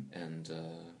 Mm-hmm. And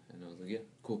I was like, yeah,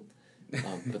 cool.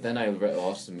 But then I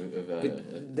watched a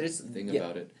thing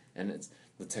about it, and it's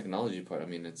the technology part. I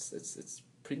mean, it's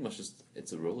pretty much just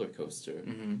it's a roller coaster.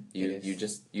 Mm-hmm.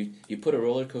 You put a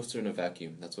roller coaster in a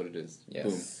vacuum. That's what it is. Yes.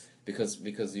 Boom.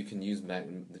 Because you can use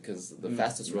because the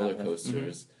fastest roller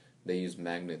coasters they use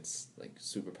magnets, like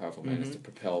super powerful magnets to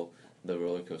propel the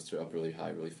roller coaster up really high,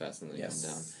 really fast, and then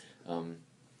Yes. come down.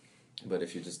 But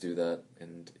if you just do that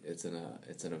and it's in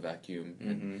a vacuum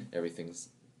and everything's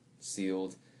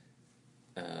sealed,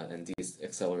 and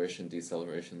acceleration,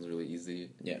 deceleration is really easy.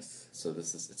 Yes. So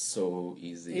it's so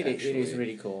easy. It is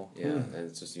really cool. Yeah, and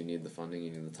it's just you need the funding,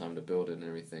 you need the time to build it and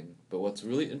everything. But what's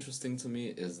really interesting to me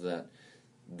is that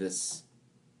this,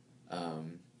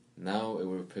 now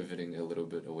we're pivoting a little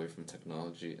bit away from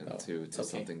technology and to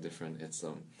something different.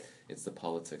 It's the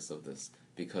politics of this,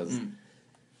 because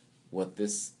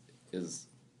what's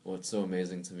so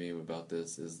amazing to me about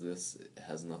this is this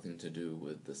has nothing to do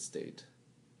with the state.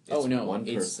 It's one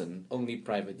person. It's only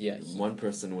private. Yeah. One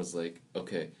person was like,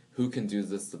 okay, who can do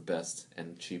this the best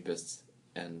and cheapest,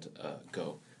 and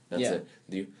go. That's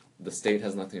it. The state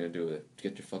has nothing to do with it.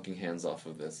 Get your fucking hands off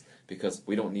of this, because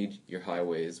we don't need your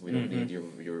highways. We don't need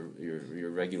your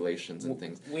regulations and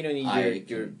things. We don't need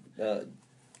your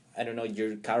I don't know,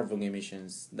 your carbon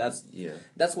emissions. That's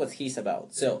what he's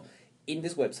about. So in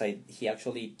this website, he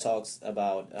actually talks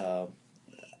about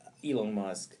Elon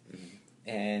Musk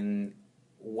and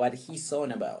what he's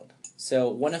on about. So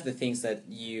one of the things that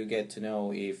you get to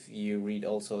know if you read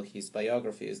also his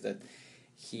biography is that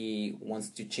he wants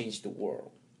to change the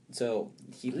world. So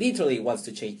he literally wants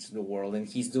to change the world, and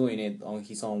he's doing it on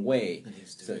his own way. And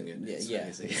he's doing it. It's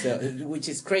crazy. So which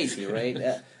is crazy, right?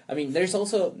 I mean, there's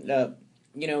also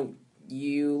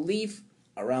you live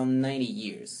around 90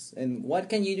 years, and what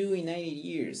can you do in 90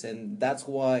 years? And that's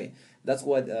what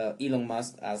Elon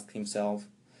Musk asked himself.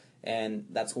 And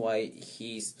that's why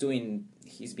he's been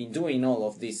doing all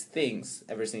of these things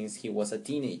ever since he was a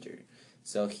teenager.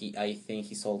 So I think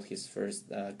he sold his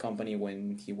first company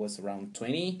when he was around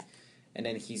 20, and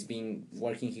then he's been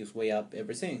working his way up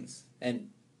ever since, and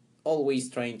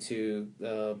always trying to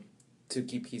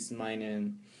keep his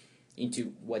mind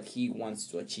into what he wants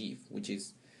to achieve, which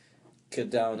is cut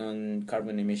down on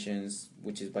carbon emissions,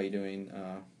 which is by doing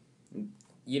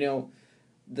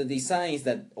the designs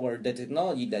or the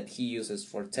technology that he uses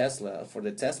for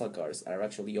the Tesla cars are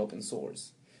actually open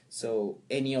source. So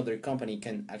any other company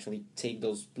can actually take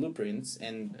those blueprints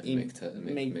and make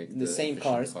the same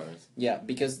cars. Yeah,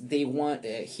 because he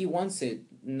wants it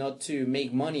not to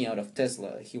make money out of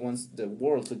Tesla. He wants the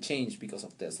world to change because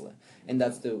of Tesla, and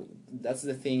that's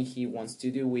the thing he wants to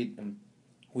do with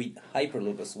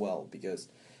Hyperloop as well, because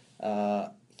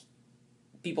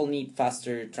people need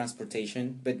faster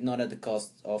transportation, but not at the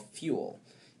cost of fuel.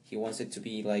 He wants it to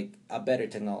be like a better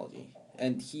technology,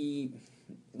 and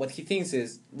what he thinks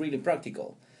is really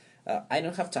practical. I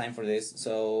don't have time for this,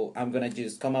 so I'm gonna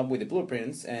just come up with the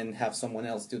blueprints and have someone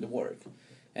else do the work,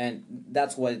 and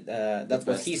that's what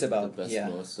he's about. The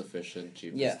best, most efficient,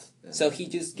 cheapest. Yeah. So he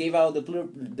just gave out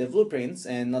the blueprints,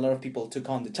 and a lot of people took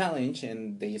on the challenge,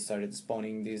 and they started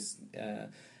spawning these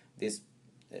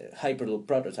Hyperloop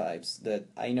prototypes. That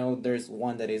I know there's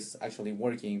one that is actually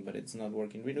working, but it's not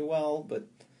working really well. But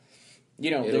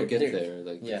it'll get there.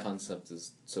 Like the concept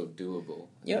is so doable.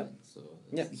 Yeah.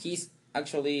 He's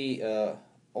actually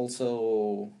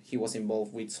also he was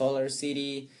involved with Solar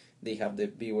City. They have the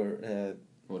bigger.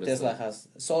 Tesla has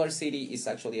Solar City is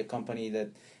actually a company that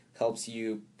helps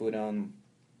you put on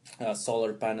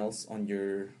solar panels on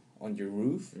your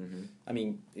roof. I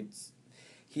mean,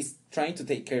 he's trying to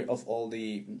take care of all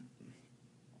the,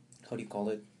 how do you call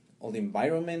it, all the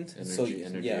environment,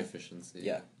 energy efficiency.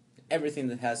 Yeah, everything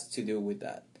that has to do with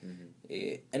that,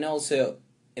 and also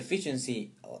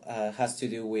efficiency has to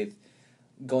do with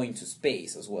going to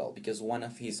space as well, because one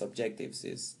of his objectives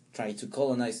is trying to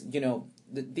colonize.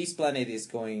 This planet is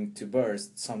going to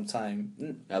burst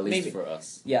sometime. At least for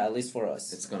us. Yeah, at least for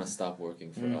us. It's gonna stop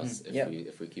working for us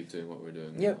if we keep doing what we're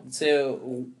doing. Yeah.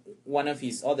 So one of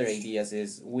his other ideas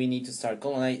is we need to start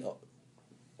colonize.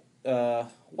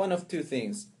 One of two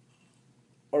things,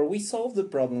 or we solve the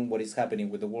problem what is happening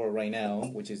with the world right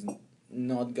now, which is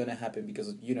not gonna happen because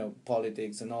of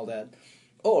politics and all that,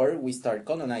 or we start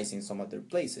colonizing some other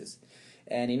places.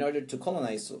 And in order to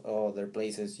colonize other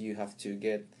places, you have to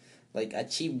get like a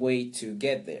cheap way to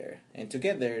get there. And to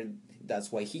get there, that's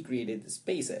why he created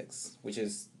SpaceX, which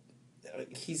is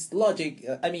his logic.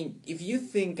 I mean, if you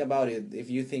think about it, if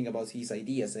you think about his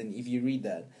ideas, and if you read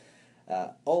that,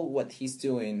 all what he's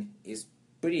doing is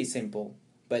pretty simple,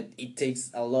 but it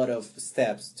takes a lot of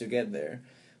steps to get there.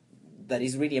 That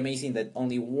is really amazing that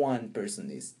only one person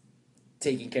is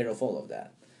taking care of all of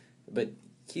that. But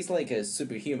he's like a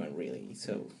superhuman, really.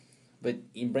 So, but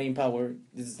in brain power,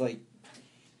 this is like,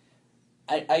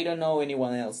 I don't know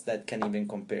anyone else that can even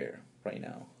compare right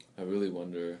now. I really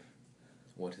wonder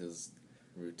what his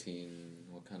routine,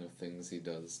 what kind of things he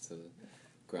does to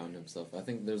ground himself. I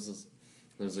think there's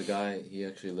There's a guy. He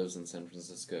actually lives in San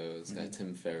Francisco. This guy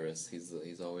Tim Ferriss.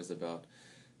 He's always about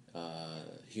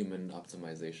human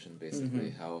optimization,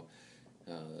 basically how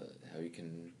you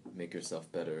can make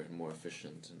yourself better and more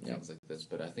efficient and things like this.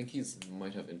 But I think he's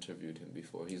might have interviewed him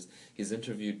before. He's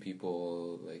interviewed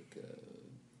people like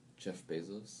Jeff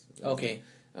Bezos. Okay.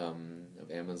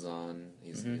 Of Amazon.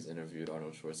 He's interviewed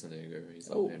Arnold Schwarzenegger. He's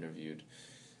interviewed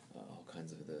all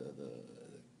kinds of the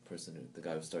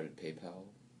guy who started PayPal.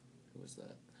 Who was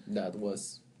that? That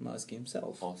was Musk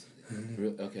himself. Also,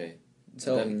 okay.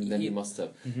 So then he must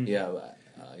have. Yeah,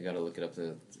 I gotta look it up.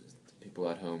 The people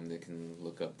at home, they can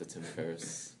look up the Tim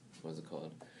Ferriss. What's it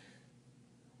called?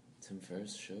 Tim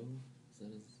Ferriss show? Is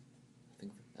that his?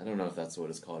 I don't know if that's what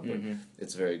it's called, but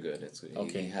it's very good.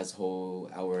 He has whole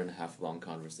hour-and-a-half long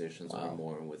conversations or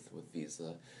more with these.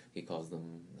 He calls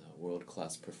them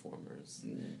world-class performers,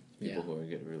 people who are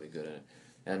really good at it.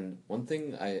 And one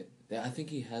thing I think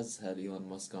he has had Elon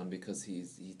Musk on because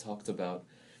he talked about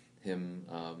him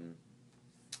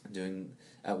doing.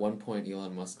 At one point,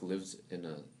 Elon Musk lived in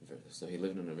a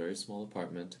very small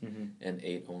apartment and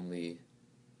ate only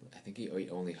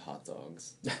hot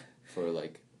dogs for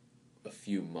like a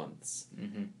few months,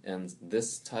 and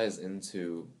this ties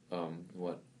into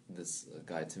what this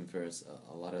guy Tim Ferriss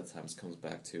a lot of times comes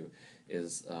back to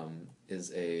is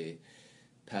a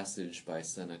passage by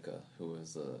Seneca, who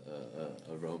was a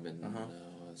Roman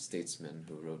statesman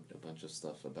who wrote a bunch of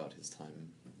stuff about his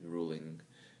time ruling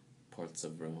parts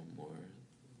of Rome or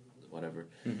whatever,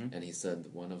 and he said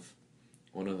one of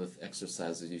the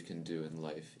exercises you can do in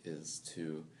life is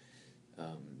to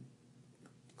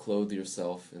clothe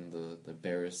yourself in the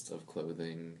barest of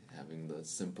clothing, having the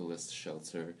simplest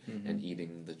shelter, and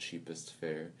eating the cheapest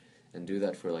fare, and do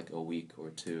that for like a week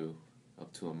or two,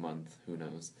 up to a month, who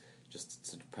knows, just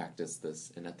to practice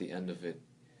this. And at the end of it,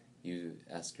 you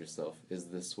ask yourself, is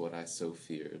this what I so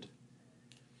feared?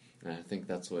 And I think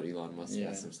that's what Elon Musk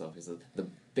asked himself. He said, the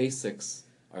basics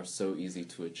are so easy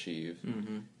to achieve,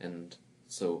 and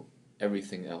so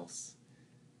everything else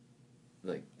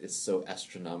it's so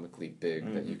astronomically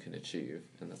big that you can achieve,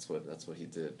 and that's what he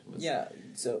did.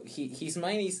 So his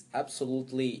mind is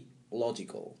absolutely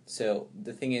logical. So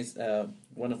the thing is,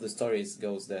 one of the stories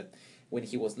goes that when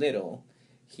he was little,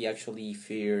 he actually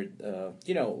feared,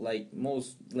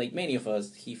 like many of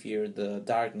us, he feared the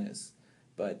darkness.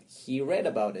 But he read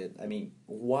about it. I mean,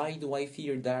 why do I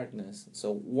fear darkness?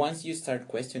 So once you start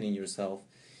questioning yourself,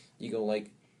 you go like,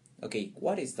 okay,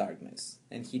 what is darkness?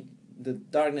 And the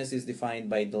darkness is defined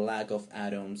by the lack of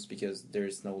atoms because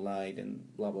there's no light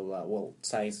and blah blah blah. Well,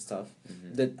 science stuff.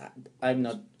 That I'm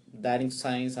not that into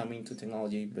science. I'm into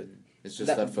technology, but it's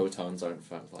just that photons aren't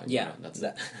flying. Yeah,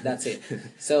 that's it.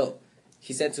 So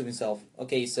he said to himself,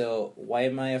 "Okay, so why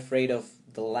am I afraid of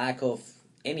the lack of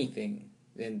anything?"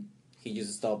 And he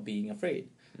just stopped being afraid.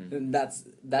 And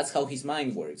that's how his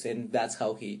mind works, and that's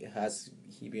how he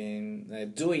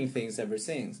been doing things ever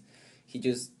since. He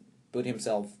just put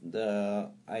himself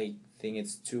I think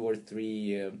it's 2 or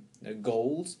 3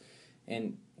 goals,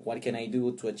 and what can I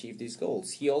do to achieve these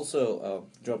goals? He also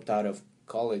dropped out of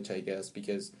college, I guess,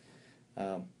 because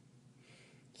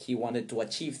he wanted to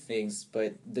achieve things,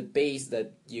 but the pace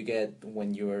that you get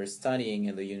when you're studying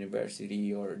in the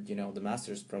university or the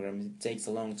master's program, it takes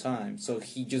a long time. So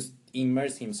he just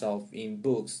immersed himself in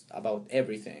books about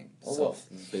everything.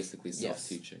 Basically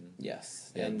self-teaching.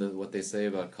 Yes. Yeah, and what they say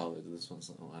about college, this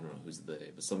one's, I don't know who's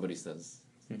they, but somebody says,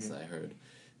 I heard,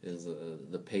 is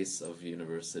the pace of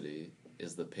university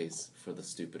is the pace for the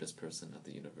stupidest person at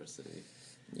the university.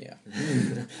 Yeah.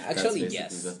 Actually,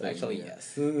 yes.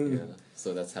 Yeah.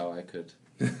 So that's how I could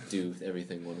do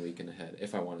everything 1 week in ahead,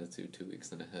 if I wanted to, 2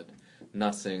 weeks in ahead.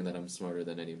 Not saying that I'm smarter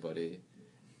than anybody,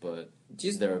 but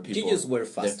there are people. You just were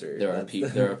faster. There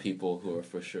are people who are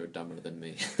for sure dumber than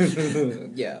me.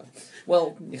 Yeah.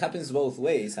 Well, it happens both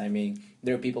ways. I mean,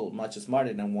 there are people much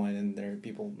smarter than one, and there are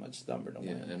people much dumber than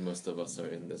one. Yeah, and most of us are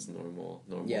in this normal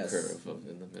curve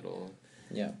in the middle.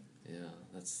 Yeah. Yeah,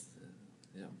 that's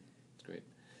it's great.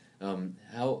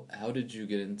 How did you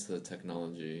get into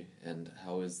technology, and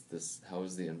how is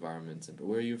the environment?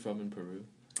 Where are you from in Peru?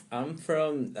 I'm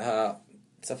from.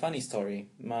 It's a funny story.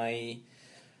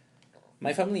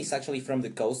 My family is actually from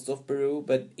the coast of Peru,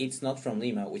 but it's not from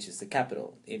Lima, which is the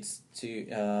capital. It's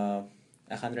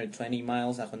 120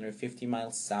 miles, 150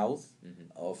 miles south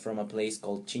from a place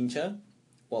called Chincha.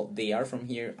 Well, they are from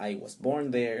here. I was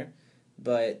born there,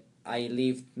 but I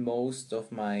lived most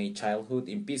of my childhood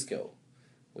in Pisco,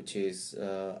 which is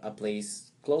a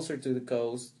place closer to the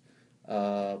coast,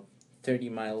 30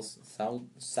 miles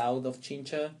south of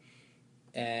Chincha,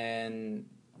 and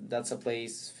that's a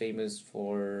place famous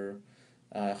for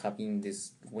having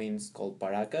these winds called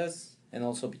Paracas, and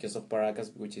also because of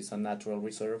Paracas, which is a natural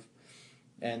reserve,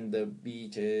 and the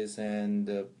beaches and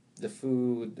the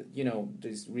food,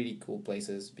 these really cool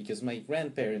places. Because my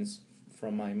grandparents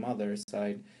from my mother's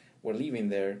side were living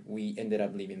there. We ended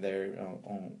up living there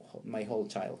on my whole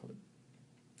childhood.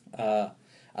 Uh,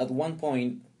 at one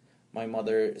point, my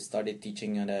mother started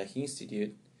teaching at a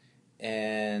institute,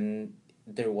 and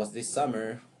there was this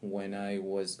summer when I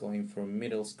was going from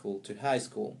middle school to high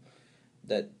school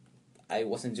that I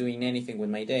wasn't doing anything with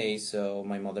my day, so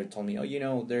my mother told me,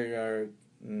 "Oh, there are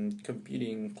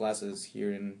computing classes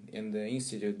here in the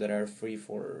institute that are free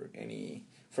for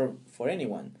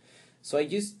anyone." So I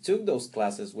just took those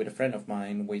classes with a friend of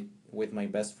mine, with my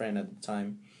best friend at the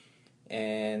time,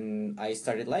 and I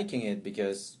started liking it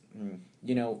because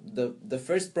the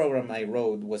first program I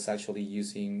wrote was actually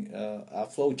using a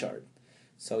flowchart.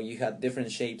 So you had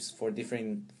different shapes for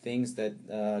different things that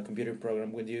a computer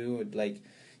program would do. Like,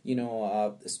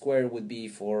 a square would be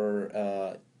for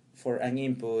an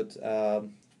input. How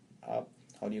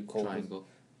do you call Triangle.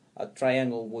 it? A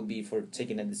triangle would be for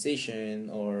taking a decision,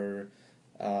 or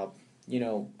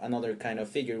another kind of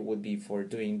figure would be for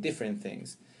doing different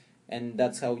things. And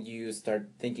that's how you start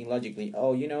thinking logically.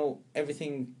 Oh,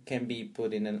 everything can be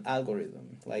put in an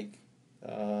algorithm. Like,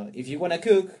 if you want to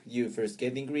cook, you first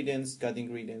get the ingredients, cut the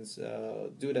ingredients,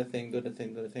 do the thing,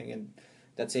 and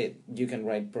that's it. You can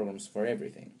write programs for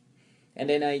everything. And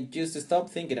then I just stopped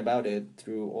thinking about it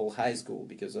through all high school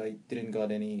because I didn't got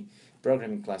any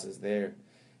programming classes there.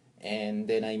 And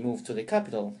then I moved to the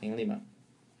capital in Lima.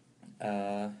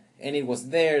 And it was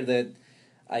there that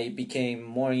I became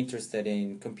more interested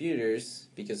in computers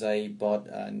because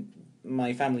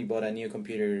my family bought a new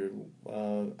computer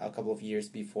a couple of years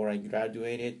before I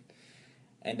graduated.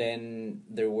 And then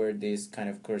there were these kind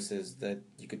of courses that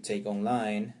you could take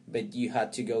online, but you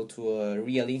had to go to a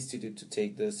real institute to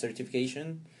take the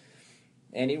certification.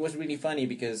 And it was really funny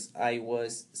because I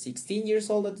was 16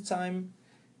 years old at the time,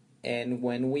 and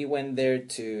when we went there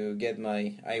to get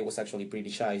I was actually pretty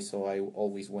shy, so I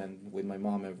always went with my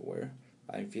mom everywhere.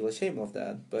 I feel ashamed of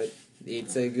that, but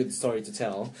it's a good story to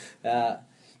tell.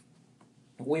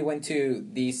 We went to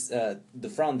the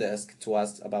front desk to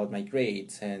ask about my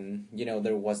grades, and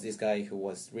there was this guy who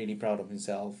was really proud of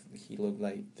himself. He looked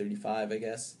like 35, I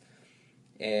guess,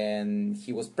 and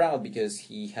he was proud because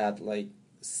he had like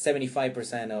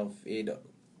 75% of it.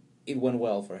 It went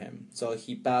well for him, so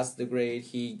he passed the grade.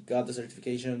 He got the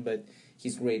certification, but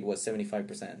his grade was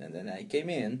 75%. And then I came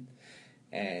in,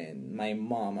 and my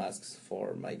mom asks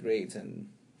for my grades, and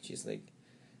she's like,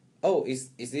 "Oh, is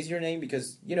this your name?"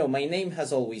 Because my name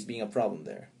has always been a problem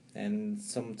there, and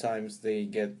sometimes they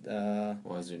get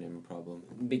Why is your name a problem?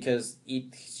 because it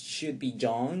should be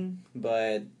John,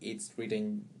 but it's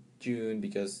written June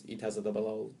because it has a double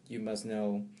O. You must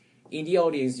know, in the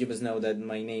audience, you must know that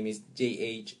my name is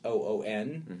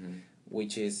JHOON, Mm-hmm.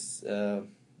 which is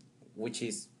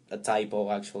a typo.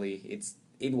 Actually,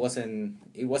 it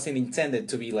wasn't intended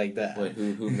to be like that. Wait,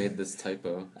 who made this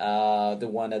typo? The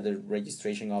one at the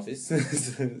registration office.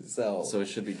 So it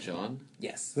should be John?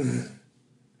 Yes.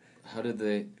 How did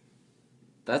they...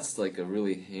 That's like a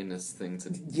really heinous thing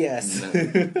to Yes.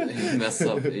 mess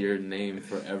up your name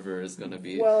forever is gonna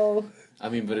be. Well, I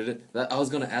mean, but I was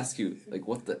gonna ask you, like,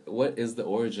 what is the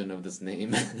origin of this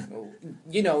name?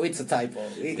 it's a typo.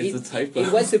 It's a typo.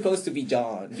 It was supposed to be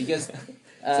John because.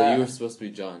 So you were supposed to be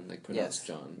John, like pronounced Yes.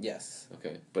 John. Yes.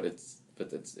 Okay, but it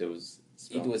was.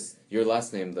 It was. Your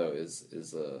last name though is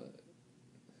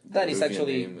That is Peruvian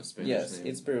actually name, a Spanish yes. name?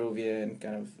 It's Peruvian,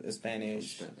 kind of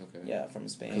Spanish. Okay. Yeah, from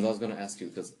Spain. Because I was gonna ask you,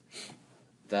 because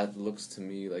that looks to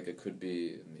me like it could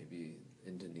be maybe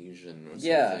Indonesian or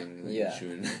something. Like yeah.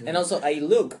 June. And also, I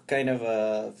look kind of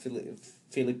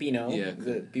Filipino. Yeah,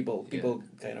 People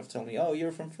kind of tell me, "Oh,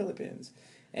 you're from Philippines,"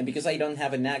 and because I don't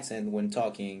have an accent when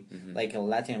talking, Mhm. like a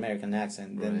Latin American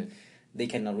accent, then Right. they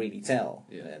cannot really tell.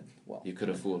 Yeah. That, well, You could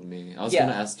have fooled me. I was Yeah.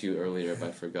 gonna ask you earlier, but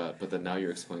I forgot. But then now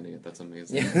you're explaining it. That's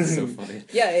amazing. Yeah. It's so funny.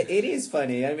 Yeah, it is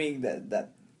funny. I mean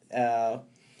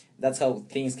that's how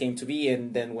things came to be.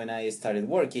 And then when I started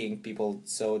working, people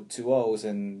saw two O's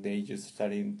and they just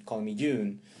started calling me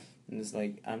June. And it's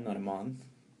like, I'm not a month.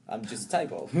 I'm just a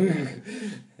typo.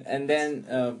 And then,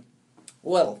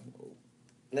 well,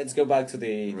 let's go back to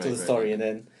the Right, story. right. And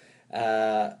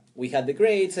then we had the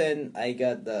grades, and I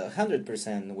got the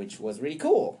 100%, which was really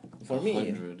cool for me.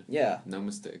 100. Yeah. No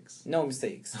mistakes. No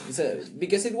mistakes.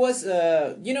 Because it was,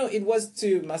 it was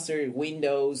to master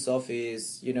Windows,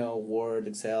 Office, Word,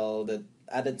 Excel, that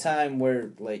at the time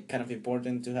were like kind of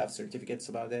important to have certificates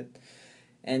about it.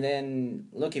 And then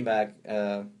looking back,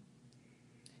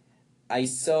 I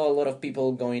saw a lot of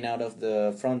people going out of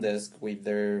the front desk with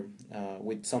their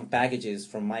with some packages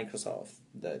from Microsoft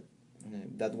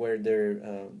that were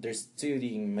their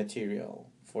studying material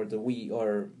for the week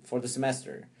or for the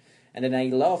semester, and then I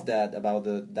loved that about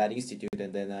that institute,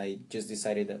 and then I just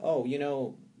decided that, oh,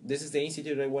 this is the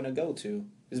institute I want to go to.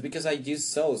 It's because I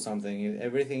just saw something.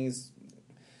 Everything is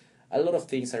a lot of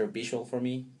things are visual for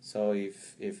me. So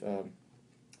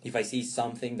if I see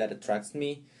something that attracts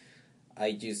me,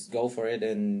 I just go for it,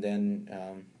 and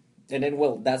then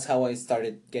well, that's how I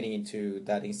started getting into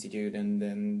that institute, and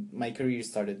then my career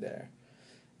started there,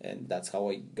 and that's how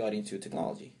I got into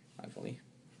technology, actually.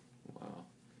 Wow.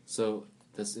 So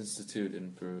this institute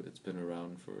in Peru, it's been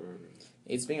around for...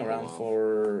 It's been around wow.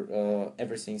 for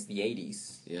ever since the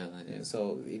 80s. Yeah.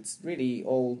 So it's really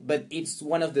old, but it's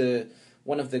one of the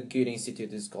good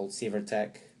institutes is called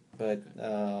Cybertech, but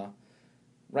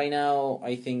right now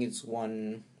I think it's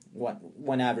one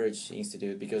average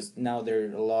institute, because now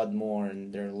they're a lot more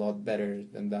and they're a lot better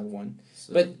than that one.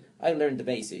 So, but I learned the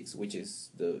basics, which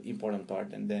is the important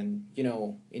part, and then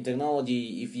in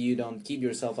technology, if you don't keep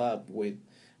yourself up with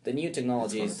the new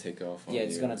technologies, it's gonna take off.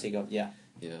 it's gonna take off. Yeah.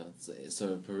 Yeah.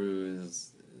 So Peru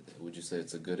is. Would you say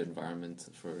it's a good environment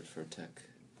for tech?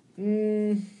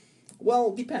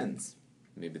 Well, depends.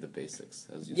 Maybe the basics,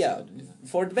 as you Yeah, said. Yeah.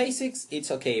 for the basics, it's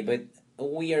okay, but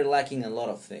we are lacking a lot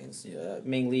of things.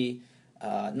 Mainly,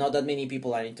 not that many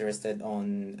people are interested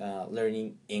on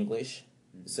learning English,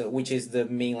 so which is the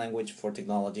main language for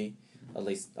technology, at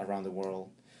least around the world.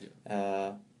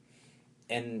 Yeah.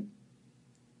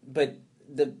 But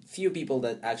the few people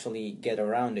that actually get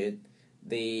around it,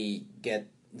 they get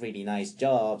really nice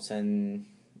jobs, and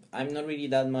I'm not really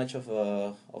that much of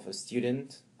a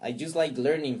student. I just like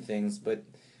learning things, but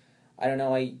I don't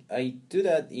know. I do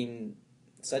that in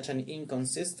such an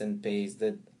inconsistent pace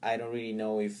that I don't really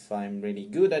know if I'm really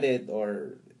good at it,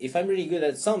 or if I'm really good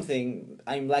at something,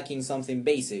 I'm lacking something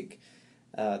basic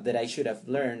that I should have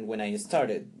learned when I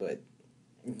started. But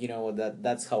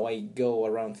that's how I go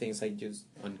around things. I just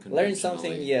learn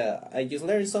something. Yeah, I just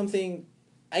learn something.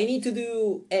 I need to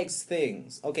do X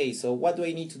things. Okay, so what do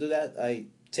I need to do that? I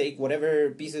take whatever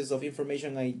pieces of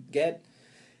information I get,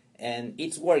 and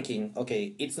it's working.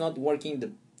 Okay, it's not working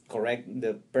the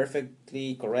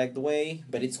perfectly correct way,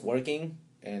 but it's working,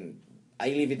 and I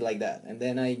leave it like that, and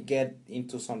then I get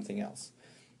into something else.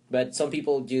 But some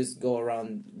people just go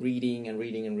around reading and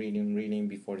reading and reading and reading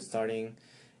before starting,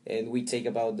 and we take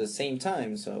about the same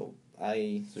time. So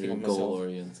you're goal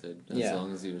oriented. As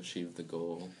long as you achieve the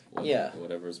goal,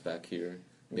 whatever's back here,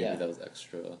 maybe that was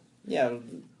extra. Yeah,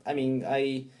 I mean,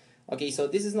 okay, so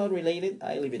this is not related.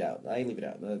 I leave it out.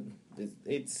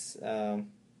 It's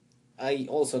I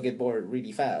also get bored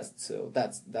really fast, so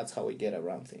that's how I get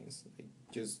around things.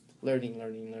 Just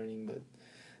learning, but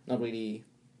not really,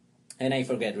 and I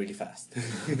forget really fast.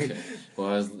 Okay.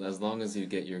 Well, as long as you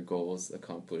get your goals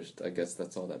accomplished, I guess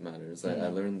that's all that matters. I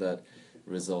learned that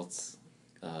results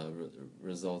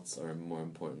are more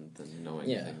important than knowing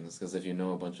things, because if you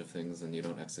know a bunch of things and you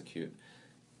don't execute,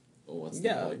 well, what's the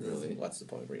point, really? What's the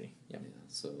point, really? Yeah.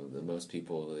 So most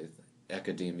people,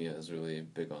 academia is really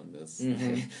big on this.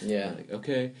 Mm-hmm. Yeah. Like,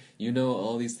 okay,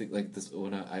 all these things, like this.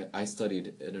 When I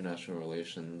studied international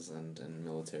relations and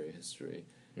military history,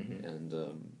 mm-hmm. and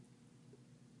the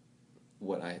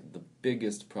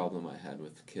biggest problem I had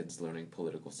with kids learning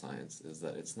political science is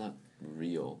that it's not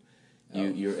real.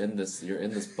 You're in this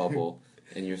bubble,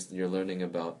 and you're learning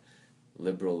about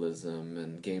liberalism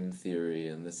and game theory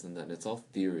and this and that. And it's all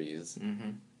theories,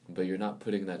 mm-hmm. but you're not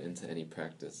putting that into any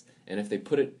practice. And if they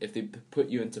put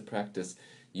you into practice,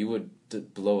 you would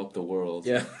blow up the world.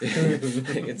 Yeah.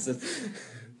 It's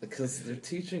because they're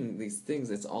teaching these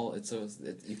things.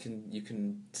 You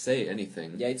can say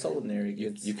anything. Yeah, it's all ordinary.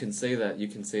 You can say that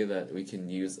we can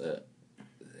use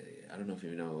I don't know if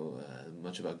you know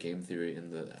much about game theory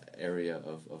in the area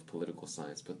of political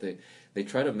science, but they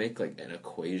try to make like an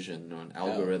equation or an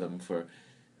algorithm for,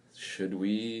 should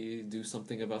we do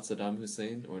something about Saddam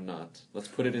Hussein or not? Let's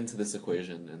put it into this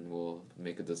equation and we'll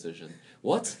make a decision.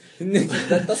 What?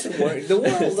 That doesn't work. The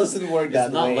world doesn't work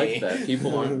that way. It's not like that.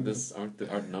 People aren't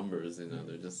numbers.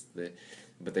 They're just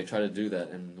But they try to do that,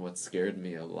 and what scared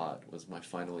me a lot was my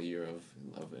final year of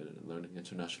learning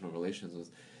international relations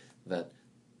was that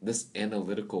this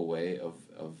analytical way of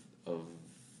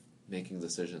making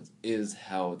decisions is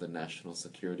how the National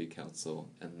Security Council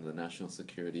and the national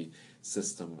security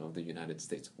system of the United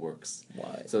States works.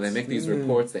 Why? So they make these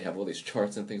reports, they have all these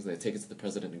charts and things, and they take it to the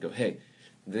president and go, hey,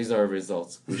 these are our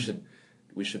results.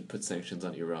 We should put sanctions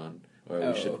on Iran, or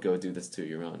we should go do this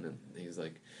to Iran. And he's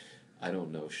like, I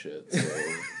don't know shit, so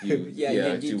you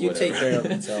you take care of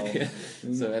it. So yeah.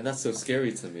 So and that's so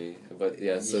scary to me. But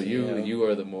yeah, so you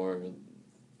are the more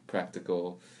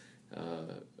practical.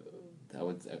 I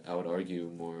would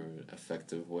argue more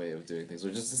effective way of doing things,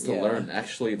 which is just to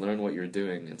actually learn what you're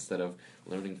doing instead of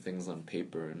learning things on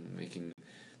paper and making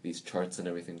these charts and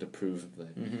everything to prove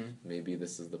that maybe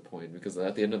this is the point. Because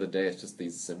at the end of the day, it's just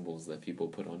these symbols that people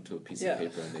put onto a piece of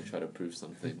paper and they try to prove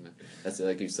something. That's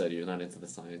like you said, you're not into the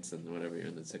science and whatever, you're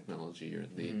in the technology, you're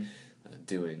in the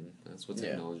doing. That's what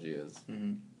technology is.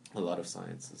 A lot of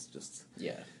science is just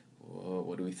whoa,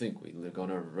 what do we think? We're going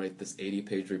to write this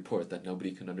 80-page report that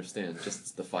nobody can understand.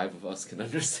 Just the five of us can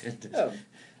understand it. Oh,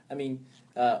 I mean,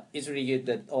 it's really good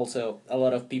that also a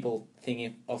lot of people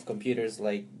think of computers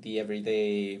like the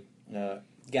everyday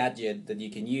gadget that you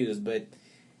can use, but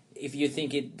if you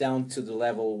think it down to the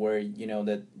level where, you know,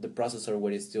 that the processor,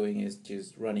 what it's doing is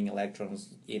just running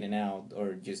electrons in and out,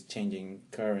 or just changing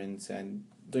currents and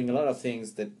doing a lot of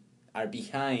things that are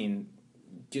behind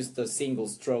just a single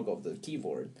stroke of the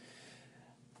keyboard,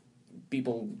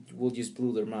 people will just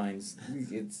blow their minds.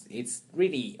 It's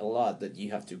really a lot that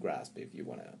you have to grasp if you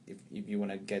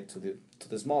wanna get to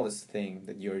the smallest thing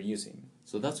that you're using.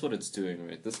 So that's what it's doing,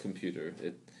 right? This computer,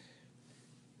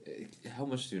 how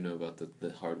much do you know about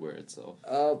the hardware itself?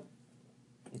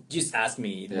 Just ask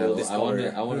me. Yeah, We'll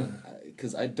discover. I wanna,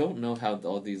 because I don't know how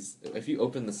all these. If you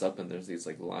open this up and there's these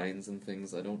like lines and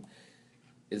things, I don't.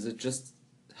 Is it just?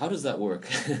 How does that work?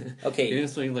 Okay. Can you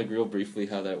explain like real briefly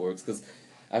how that works? Because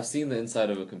I've seen the inside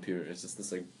of a computer. It's just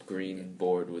this like green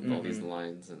board with all these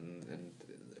lines and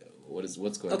what's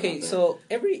going on there? Okay, so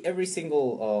every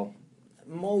single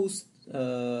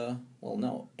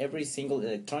every single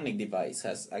electronic device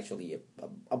has actually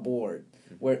a board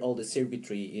where all the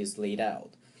circuitry is laid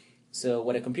out. So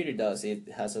what a computer does,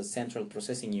 it has a central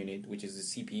processing unit, which is the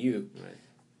CPU,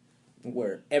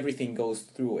 where everything goes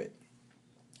through it.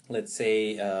 Let's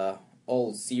say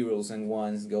all zeros and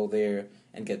ones go there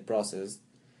and get processed.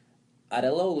 At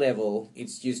a low level,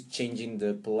 it's just changing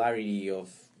the polarity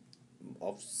of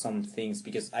some things,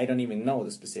 because I don't even know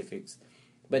the specifics.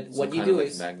 But so what you do like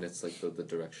is magnets, like the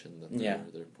direction that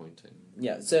they're pointing.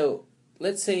 Yeah. So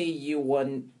let's say you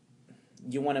want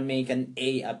to make an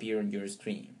A appear on your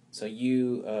screen. So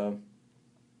you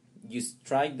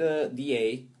strike the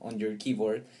A on your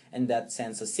keyboard, and that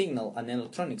sends a signal, an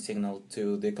electronic signal,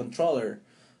 to the controller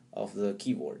of the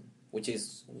keyboard, which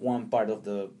is one part of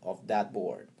that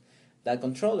board. That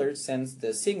controller sends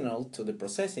the signal to the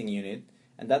processing unit,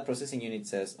 and that processing unit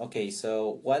says, okay,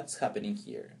 so what's happening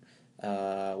here?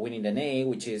 We need an A,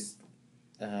 which is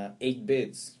 8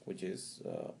 bits, which is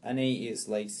an A is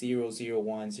like 0, 0,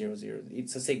 1, 0, 0.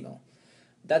 It's a signal.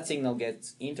 That signal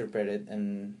gets interpreted,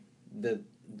 and the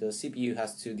CPU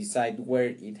has to decide where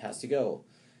it has to go.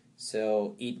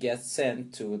 So it gets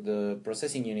sent to the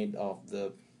processing unit of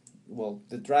the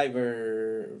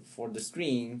driver for the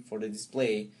screen, for the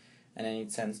display, and then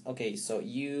it sends, okay, so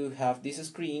you have this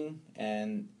screen,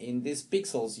 and in these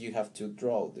pixels you have to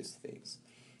draw these things.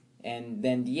 And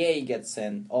then the A gets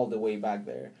sent all the way back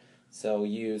there, so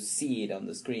you see it on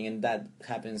the screen, and that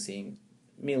happens in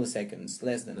milliseconds,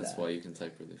 less than that. That's why you can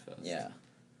type really fast. Yeah.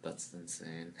 That's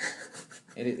insane.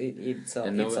 It's a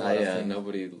and lot of things.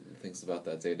 Nobody thinks about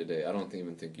that day to day. I don't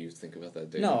even think you think about that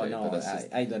day to day. No,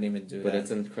 I don't even do that. But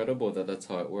it's incredible that that's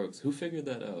how it works. Who figured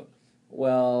that out?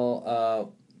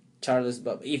 Well, Charles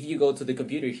Babbage. If you go to the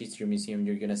Computer History Museum,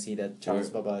 you're gonna see that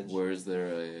Charles Babbage. Where is there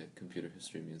a Computer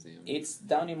History Museum? It's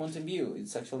down in Mountain View.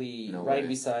 It's actually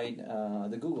beside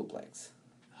the Googleplex.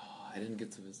 Oh, I didn't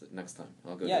get to visit. Next time,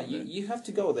 I'll go. Yeah, you have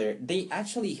to go there. They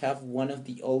actually have one of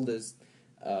the oldest,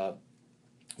 the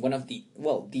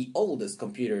oldest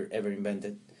computer ever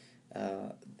invented.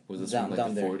 Was this from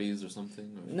like the 40s or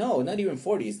something? Or? No, not even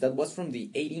 40s. That was from the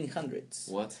 1800s.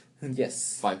 What?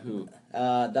 Yes. By who?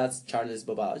 That's Charles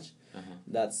Babbage.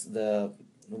 That's the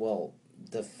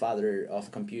father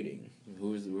of computing.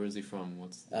 Where is he from?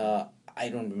 I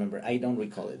don't remember. I don't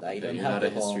recall it. I don't you're have not a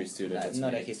history student. I'm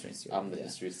not a history student. I'm the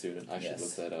history student. I should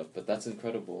look that up. But that's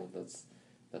incredible.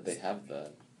 That they have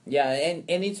that. Yeah, and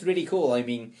it's really cool. I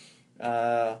mean,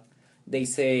 they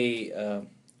say,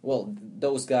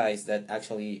 those guys that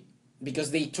actually,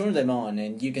 because they turn them on,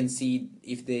 and you can see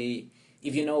if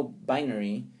you know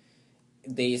binary,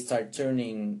 they start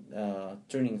turning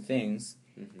things,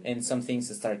 and some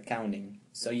things start counting.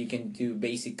 So you can do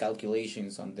basic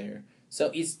calculations on there.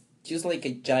 So it's just like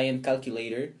a giant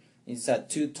calculator. It's a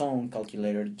 2-tone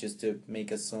calculator, just to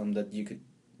make a sum that you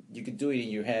could do it in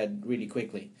your head really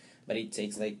quickly. But it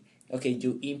takes like, okay,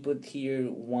 you input here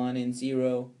 1 and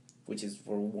 0, which is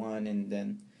for 1, and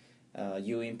then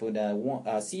You input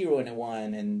a 0 and a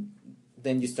 1, and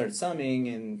then you start summing,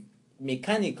 and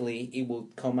mechanically it will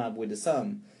come up with the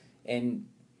sum. And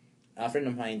a friend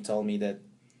of mine told me that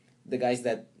the guys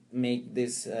that make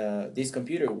this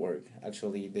computer work,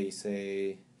 actually, they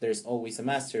say there's always a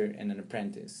master and an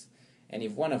apprentice, and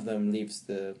if one of them leaves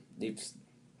the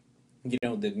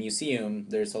museum,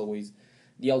 there's always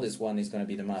the oldest one is going to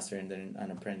be the master and then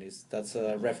an apprentice. That's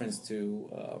a reference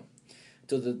to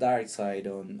the dark side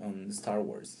on Star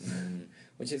Wars,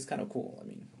 which is kind of cool. I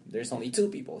mean, there's only 2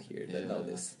 people here that know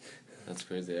this. That's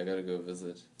crazy. I gotta go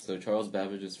visit. So Charles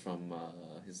Babbage is from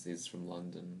he's from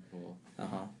London. Well,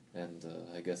 and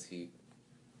I guess he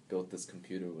built this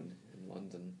computer in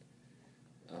London.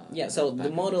 So the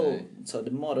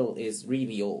model is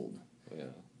really old.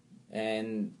 Yeah.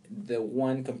 And the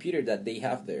one computer that they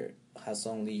have there has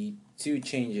only 2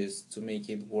 changes to make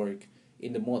it work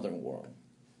in the modern world.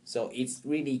 So it's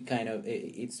really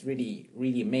it's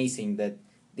really amazing that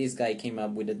this guy came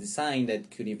up with a design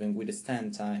that could even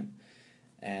withstand time.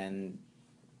 And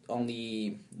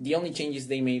the only changes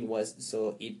they made was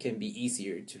so it can be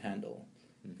easier to handle,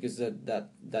 because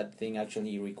that thing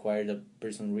actually required a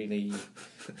person with a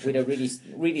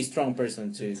really strong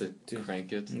person to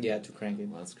crank it. Yeah, to crank it.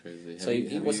 Well, that's crazy. So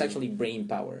it was actually brain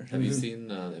power. Have you seen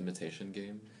Imitation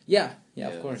Game? Yeah,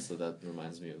 of course. So that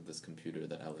reminds me of this computer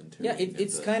that Alan Turing. Yeah,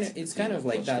 it's kind of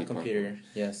like that computer.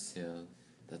 Yes. Yeah,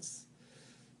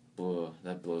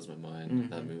 that blows my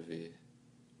mind. That movie.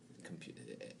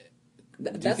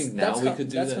 Do you think now we could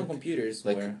do that? That's how computers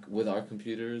like were. With our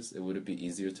computers, would it be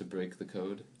easier to break the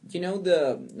code?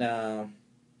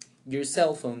 Your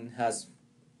cell phone has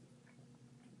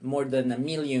more than 1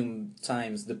 million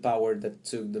times the power that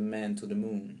took the man to the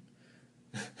moon.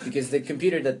 Because the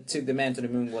computer that took the man to the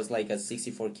moon was like a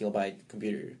 64 kilobyte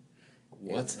computer.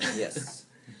 What? Yes.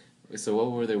 So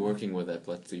what were they working with at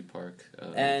Bletchley Park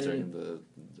during the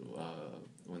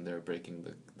when they were breaking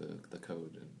the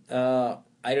code?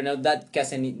 I don't know.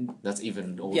 That's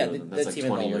even older. That's like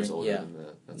 20 years older than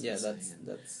that.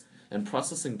 That's. And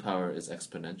processing power is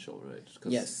exponential, right?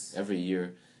 Yes. Every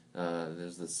year,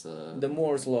 there's this. The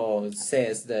Moore's law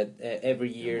says that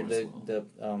every year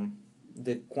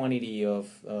the quantity of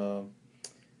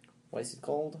what is it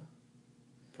called?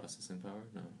 Processing power?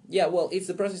 No. Yeah, well, it's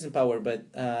the processing power, but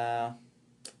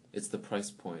it's the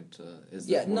price point.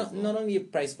 Not only a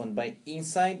price point, but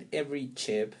inside every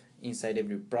chip, inside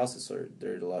every processor,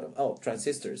 there are a lot of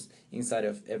transistors inside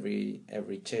of every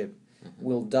chip.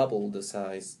 Will double the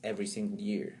size every single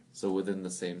year. So within the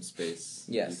same space,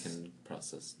 you can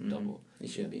process double.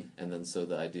 It should be. And then so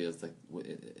the idea is like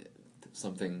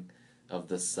something of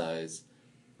this size,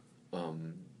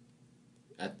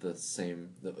 at the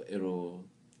same, it'll.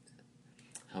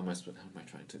 How am I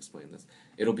trying to explain this?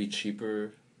 It'll be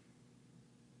cheaper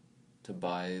to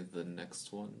buy the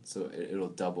next one, so it'll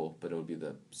double, but it'll be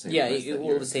the same. Yeah, it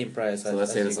will the same price. So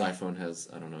let's say this iPhone has,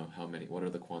 I don't know how many. What are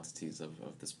the quantities of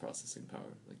this processing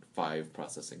power? Like 5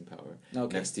 processing power.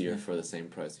 Okay. Next year, for the same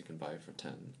price, you can buy it for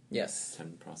 10. Yes.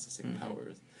 10 processing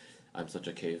powers. I'm such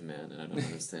a caveman, and I don't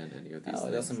understand any of these things.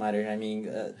 It doesn't matter. I mean,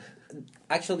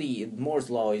 actually, Moore's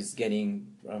law is getting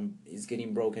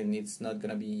broken. It's not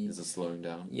gonna be. Is it slowing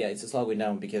down? Yeah, it's slowing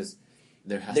down because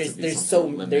there's so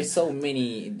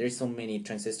many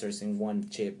transistors in one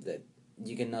chip that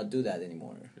you cannot do that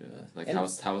anymore. Yeah. Like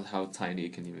how tiny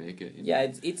can you make it? Yeah,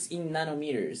 it's in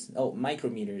nanometers. Oh,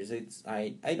 micrometers.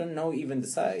 I don't know even the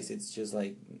size. It's just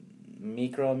like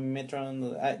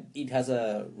micrometron. It has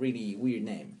a really weird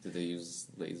name. Do they use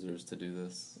lasers to do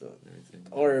this?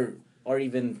 Or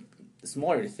even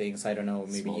smaller things, I don't know,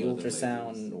 maybe Smaller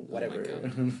ultrasound, whatever.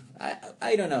 Oh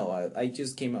I don't know. I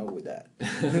just came up with that.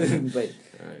 But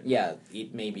right. Yeah,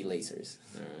 it may be lasers.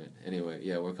 All right. Anyway,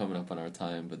 yeah, we're coming up on our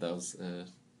time, but that was an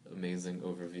amazing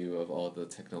overview of all the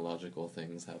technological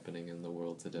things happening in the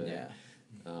world today. Yeah.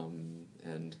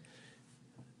 And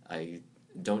I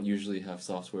don't usually have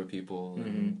software people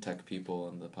and tech people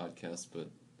on the podcast, but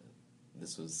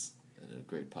this was a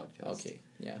great podcast. Okay.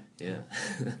 Yeah. Yeah.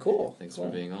 Cool. Thanks for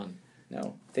being on.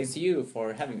 No, thanks to you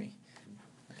for having me.